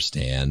and you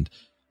understand.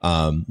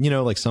 You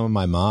know, like some of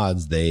my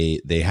mods,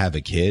 they have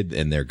a kid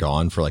and they're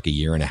gone for like a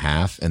year and a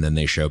half and then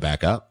they show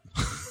back up.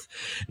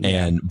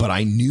 But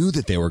I knew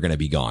that they were going to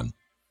be gone.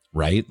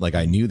 Right. Like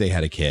I knew they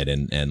had a kid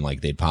and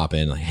like they'd pop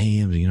in like, hey,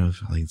 you know,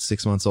 like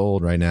 6 months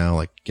old right now.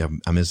 Like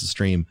I miss the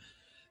stream,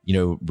 you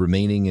know,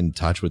 remaining in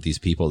touch with these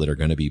people that are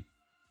going to be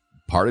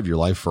part of your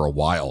life for a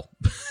while.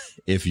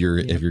 if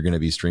you're going to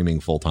be streaming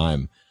full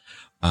time,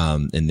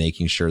 and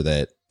making sure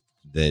that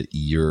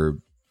you're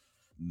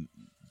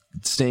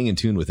staying in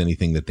tune with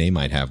anything that they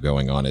might have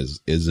going on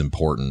is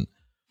important.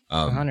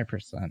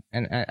 100%.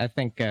 And I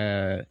think,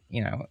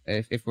 you know,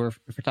 if we're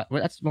talking,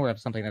 that's more of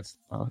something that's,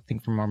 I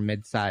think, for more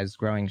mid-sized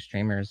growing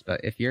streamers.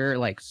 But if you're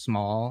like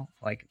small,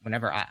 like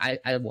whenever I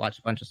watch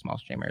a bunch of small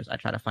streamers, I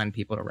try to find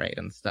people to raid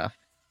and stuff.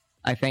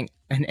 I think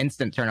an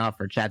instant turn off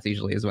for chats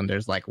usually is when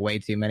there's like way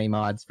too many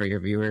mods for your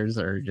viewers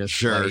or just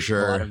a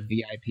lot of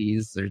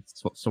VIPs or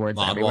swords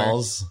mod everywhere.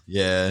 Walls.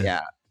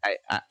 Yeah.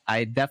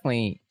 I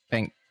definitely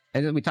think,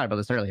 and we talked about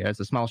this earlier, as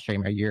a small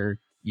streamer, you're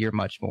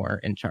much more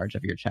in charge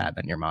of your chat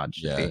than your mod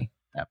should be at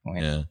that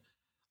point. Yeah.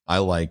 I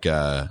like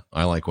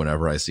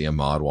whenever I see a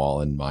mod wall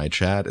in my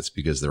chat, it's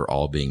because they're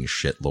all being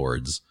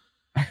shitlords.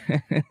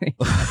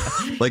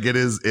 Like it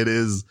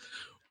is.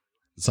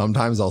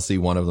 Sometimes I'll see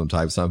one of them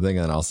type something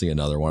and I'll see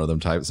another one of them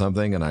type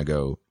something and I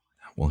go,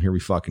 well, here we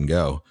fucking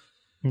go.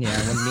 Yeah.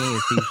 When me,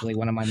 it's usually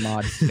one of my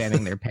mods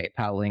spamming their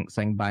PayPal link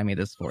saying, buy me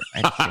this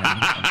Fortnite skin.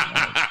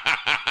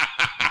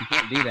 You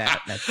can't do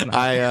that. That's not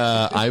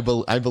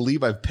I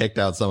believe I've picked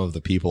out some of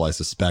the people I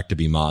suspect to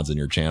be mods in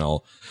your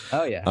channel.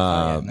 Oh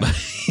yeah.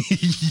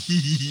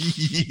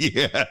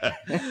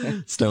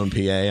 Yeah. Stone PA,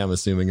 I'm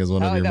assuming, is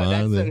one of your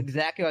mods. That's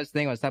exactly what I was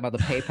thinking. I was talking about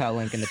the PayPal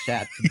link in the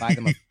chat to buy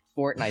them a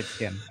Fortnite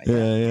skin.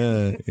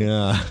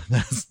 Yeah.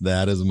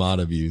 That is mod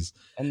abuse.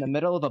 In the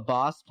middle of a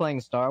boss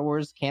playing Star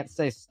Wars, can't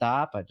say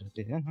stop. I just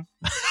do.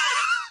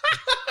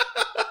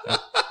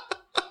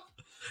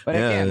 But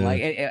again,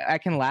 like I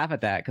can laugh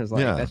at that because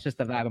like that's just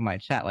the vibe of my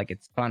chat. Like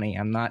it's funny.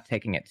 I'm not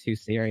taking it too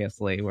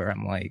seriously. Where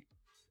I'm like,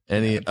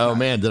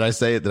 man, did I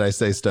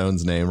say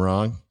Stone's name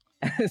wrong?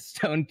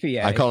 Stone PA.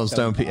 I call him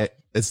Stone PA.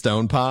 It's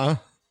Stone Pa.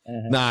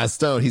 Nah,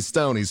 Stone. He's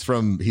Stone. He's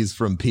from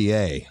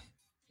PA.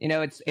 You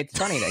know, it's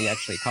funny that you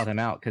actually called him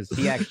out because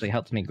he actually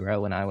helped me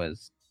grow when I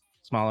was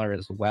smaller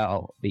as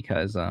well.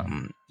 Because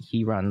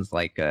he runs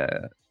like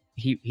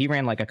he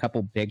ran like a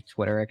couple big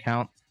Twitter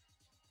accounts,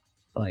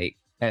 like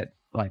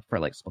for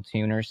like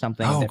Splatoon or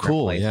something. Oh,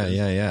 cool. Places.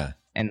 Yeah.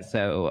 And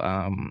so,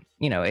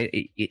 you know,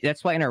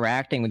 that's why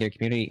interacting with your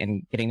community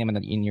and getting them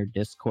in your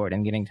Discord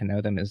and getting to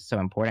know them is so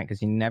important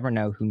because you never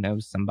know who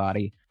knows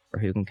somebody or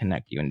who can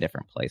connect you in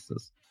different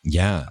places.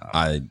 Yeah,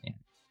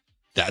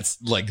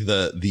 that's like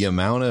the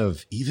amount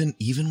of even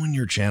when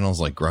your channel's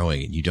like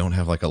growing and you don't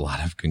have like a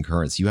lot of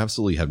concurrence, you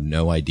absolutely have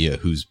no idea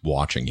who's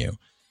watching you.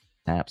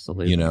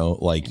 Absolutely. You know,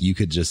 like you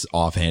could just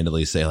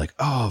offhandedly say like,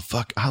 oh,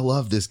 fuck, I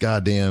love this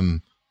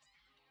goddamn,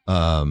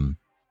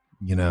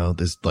 you know,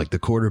 this like the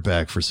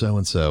quarterback for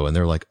so-and-so. And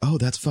they're like, oh,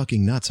 that's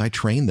fucking nuts. I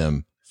train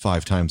them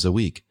 5 times a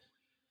week.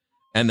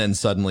 And then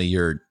suddenly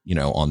you're, you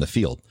know, on the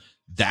field.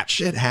 That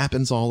shit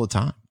happens all the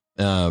time.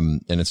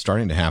 And it's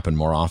starting to happen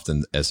more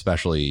often,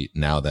 especially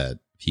now that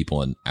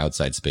people in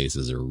outside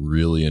spaces are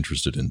really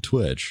interested in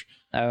Twitch.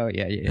 Oh,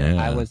 yeah.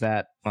 I was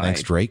at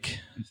thanks, Drake.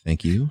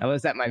 Thank you. I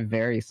was at my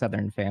very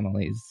southern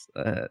family's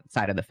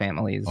side of the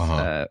family's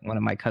one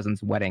of my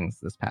cousin's weddings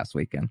this past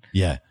weekend.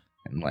 Yeah.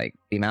 And like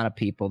the amount of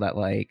people that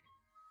like,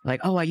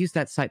 oh, I used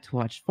that site to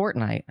watch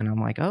Fortnite. And I'm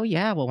like, oh,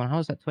 yeah. Well, when I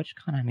was at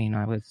TwitchCon, I mean,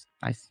 I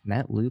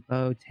met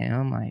Lupo,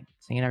 Tim, like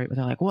seeing everybody.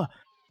 They're like, what?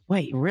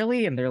 Wait,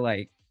 really? And they're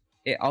like,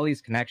 all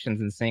these connections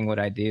and seeing what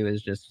I do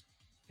is just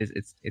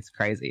it's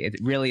crazy. It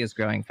really is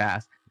growing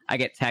fast. I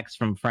get texts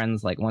from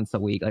friends like once a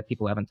week, like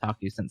people I haven't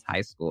talked to since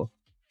high school,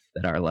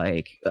 that are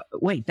like,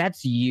 "Wait,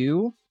 that's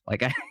you?"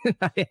 Like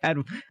I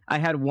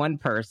had one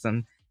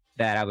person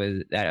that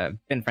I've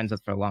been friends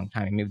with for a long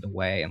time. He moved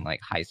away in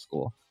like high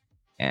school,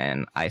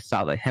 and I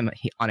saw that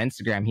on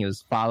Instagram he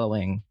was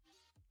following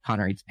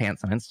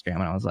ConnerEatsPants on Instagram,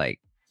 and I was like,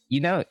 you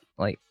know,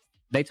 like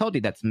they told you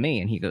that's me,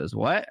 and he goes,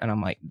 what? And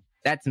I'm like,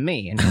 that's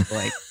me, and he's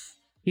like.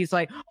 he's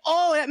like,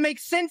 oh, that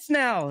makes sense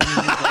now.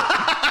 That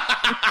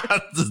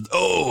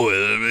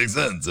makes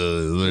sense.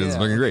 It's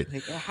fucking great.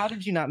 Like, how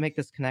did you not make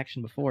this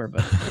connection before?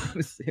 But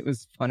it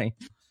was funny.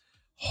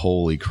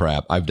 Holy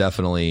crap. I've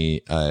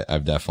definitely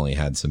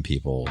had some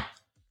people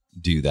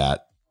do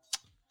that,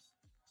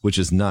 which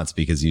is nuts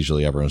because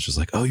usually everyone's just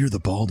like, oh, you're the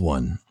bald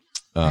one.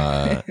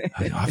 I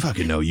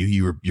fucking know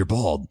you. You're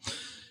bald.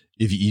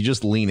 If you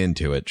just lean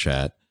into it,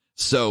 chat.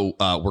 So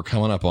we're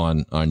coming up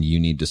on You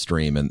Need to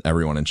Stream, and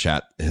everyone in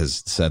chat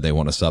has said they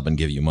want to sub and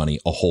give you money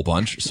a whole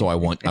bunch. So I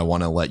want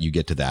to let you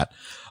get to that.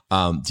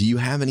 Do you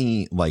have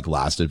any like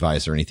last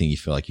advice or anything you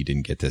feel like you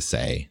didn't get to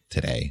say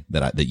today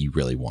that you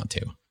really want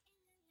to?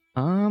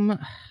 I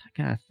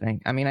gotta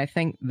think. I mean, I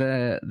think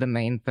the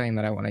main thing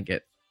that I want to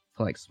get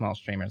to like small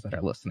streamers that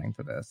are listening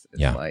to this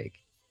is like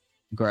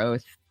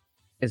growth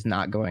is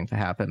not going to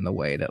happen the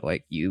way that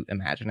like you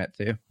imagine it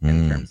to.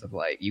 In terms of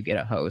like you get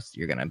a host,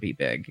 you're gonna be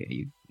big.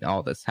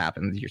 All this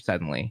happens, you're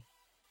suddenly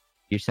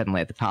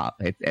at the top.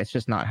 It's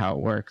just not how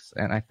it works.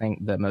 And I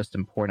think the most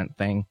important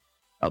thing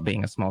of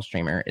being a small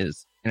streamer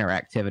is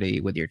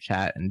interactivity with your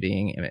chat and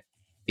being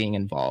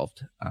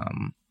involved.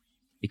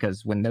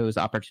 Because when those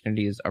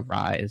opportunities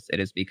arise, it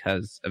is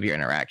because of your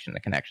interaction, the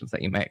connections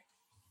that you make.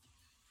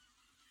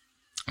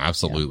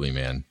 Absolutely,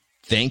 man.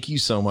 Thank you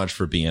so much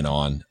for being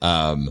on.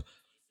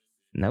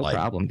 No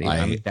problem, dude.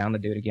 I'm down to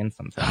do it again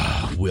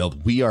sometime. Well,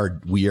 we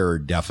are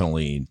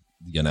definitely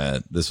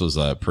gonna. This was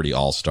a pretty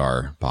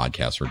all-star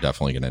podcast. We're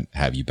definitely gonna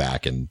have you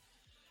back, and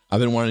I've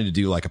been wanting to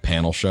do like a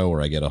panel show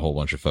where I get a whole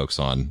bunch of folks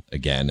on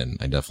again, and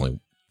I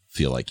definitely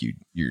feel like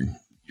you're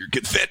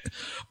good fit.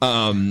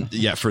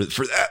 Yeah, for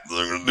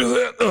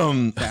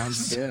that.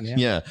 Sounds good.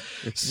 Yeah.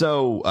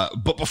 So,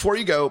 but before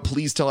you go,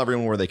 please tell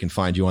everyone where they can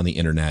find you on the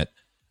internet.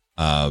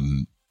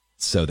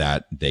 So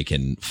that they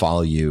can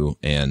follow you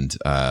and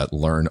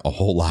learn a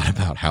whole lot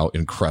about how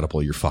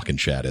incredible your fucking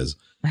chat is.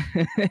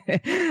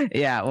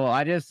 Yeah, well,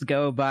 I just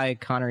go by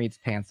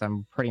ConnerEatsPants.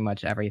 I'm pretty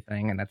much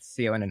everything, and that's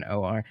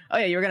CONNOR. Oh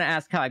yeah, you were gonna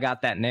ask how I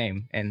got that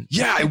name, and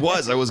yeah, I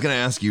was gonna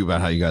ask you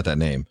about how you got that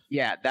name.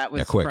 Yeah, that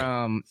was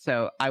from.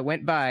 So I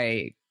went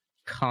by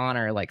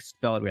Connor, like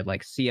spelled weird,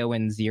 like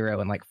CON0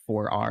 and like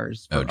 4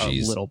 R's for a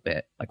little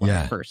bit, like when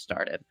I first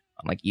started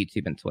on like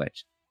YouTube and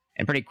Twitch.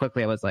 And pretty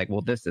quickly I was like,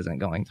 well, this isn't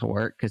going to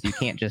work because you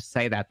can't just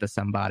say that to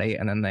somebody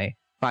and then they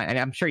find. And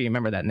I'm sure you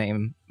remember that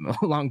name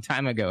a long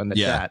time ago in the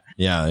chat.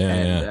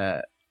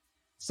 Yeah.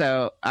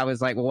 So I was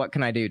like, well, what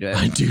can I do to?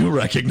 I do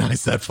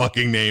recognize that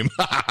fucking name.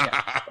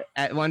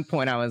 At one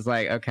point I was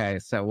like, okay,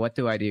 so what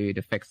do I do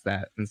to fix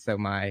that? And so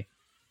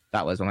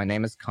that was when my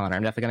name is Connor.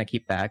 I'm definitely going to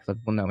keep that because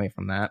people know me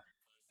from that.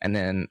 And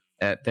then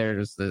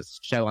there's this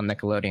show on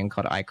Nickelodeon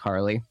called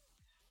iCarly.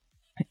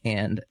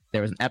 And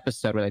there was an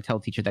episode where they tell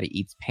a teacher that he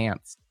eats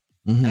pants.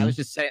 Mm-hmm. And I was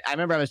just saying, I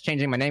remember I was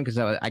changing my name because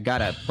I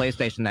got a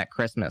PlayStation that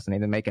Christmas and I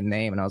needed to make a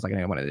name. And I was like,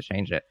 I wanted to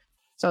change it.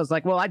 So I was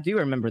like, well, I do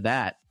remember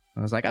that.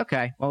 I was like,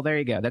 okay, well, there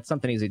you go. That's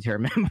something easy to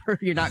remember.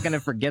 You're not going to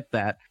forget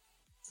that.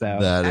 So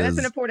that's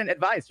an important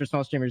advice for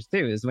small streamers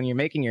too, is when you're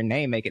making your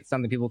name, make it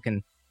something people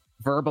can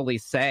verbally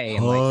say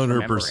and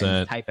 100%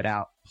 and type it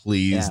out.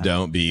 Please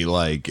don't be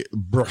like,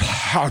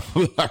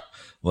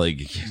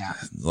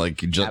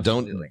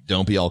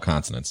 don't be all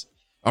consonants.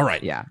 All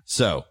right. Yeah.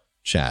 So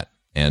chat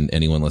and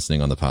anyone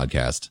listening on the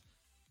podcast,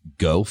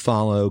 go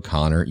follow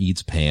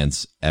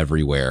ConnerEatsPants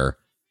everywhere,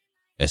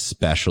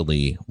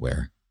 especially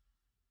where?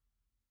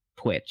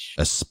 Twitch.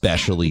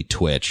 Especially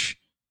Twitch.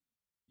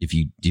 If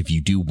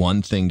you do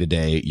one thing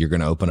today, you're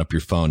going to open up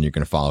your phone. You're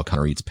going to follow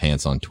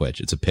ConnerEatsPants on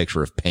Twitch. It's a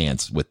picture of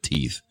pants with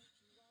teeth.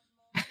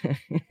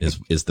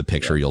 is the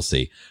picture you'll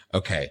see.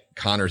 Okay,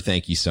 Connor,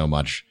 thank you so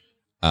much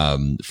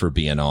for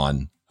being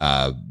on.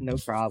 No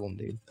problem,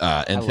 dude.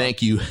 And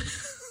thank you.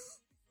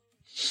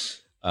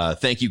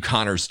 Thank you,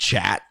 Connor's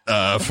chat,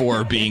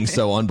 for being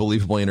so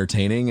unbelievably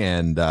entertaining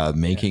and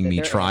making me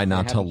try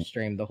not to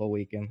stream the whole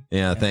weekend.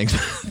 Yeah,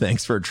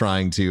 thanks for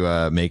trying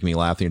to make me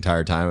laugh the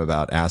entire time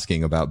about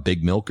asking about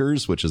big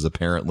milkers, which is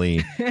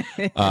apparently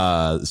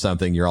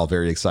something you're all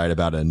very excited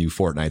about, a new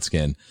Fortnite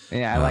skin.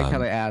 Yeah, I like how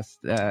they asked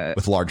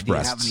with large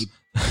breasts.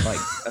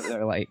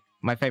 They're like,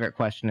 my favorite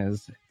question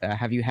is,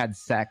 have you had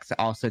sex?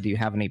 Also, do you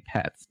have any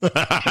pets?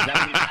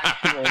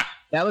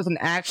 That was an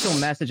actual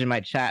message in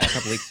my chat a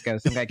couple weeks ago.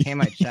 Some guy came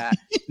in my chat,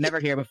 never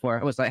here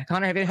before. I was like,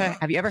 Connor,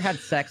 have you ever had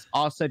sex?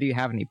 Also, do you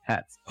have any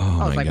pets?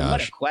 Oh, I was my like, gosh.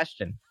 What a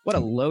question. What a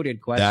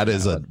loaded question. That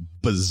is a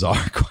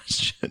bizarre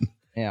question.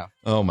 Yeah.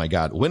 Oh my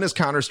God. When is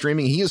Connor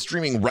streaming? He is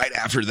streaming right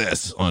after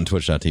this on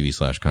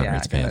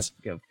twitch.tv/ConnerEatsPants.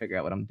 Go figure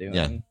out what I'm doing.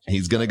 Yeah.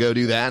 He's going to go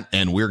do that.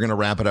 And we're going to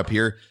wrap it up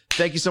here.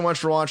 Thank you so much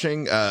for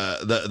watching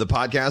the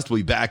podcast. We'll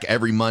be back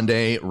every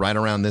Monday right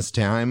around this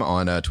time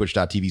on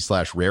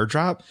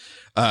twitch.tv/RareDrop.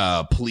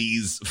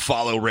 Please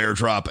follow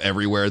RareDrop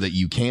everywhere that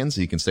you can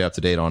so you can stay up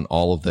to date on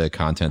all of the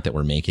content that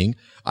we're making.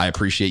 I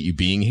appreciate you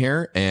being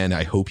here and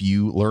I hope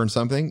you learned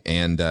something.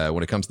 And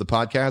when it comes to the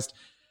podcast,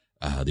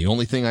 the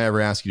only thing I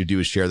ever ask you to do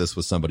is share this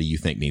with somebody you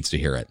think needs to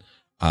hear it.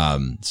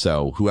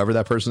 So whoever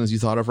that person is you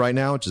thought of right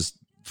now, just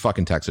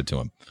fucking text it to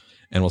them.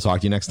 And we'll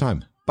talk to you next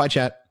time. Bye,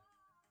 chat.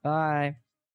 Bye.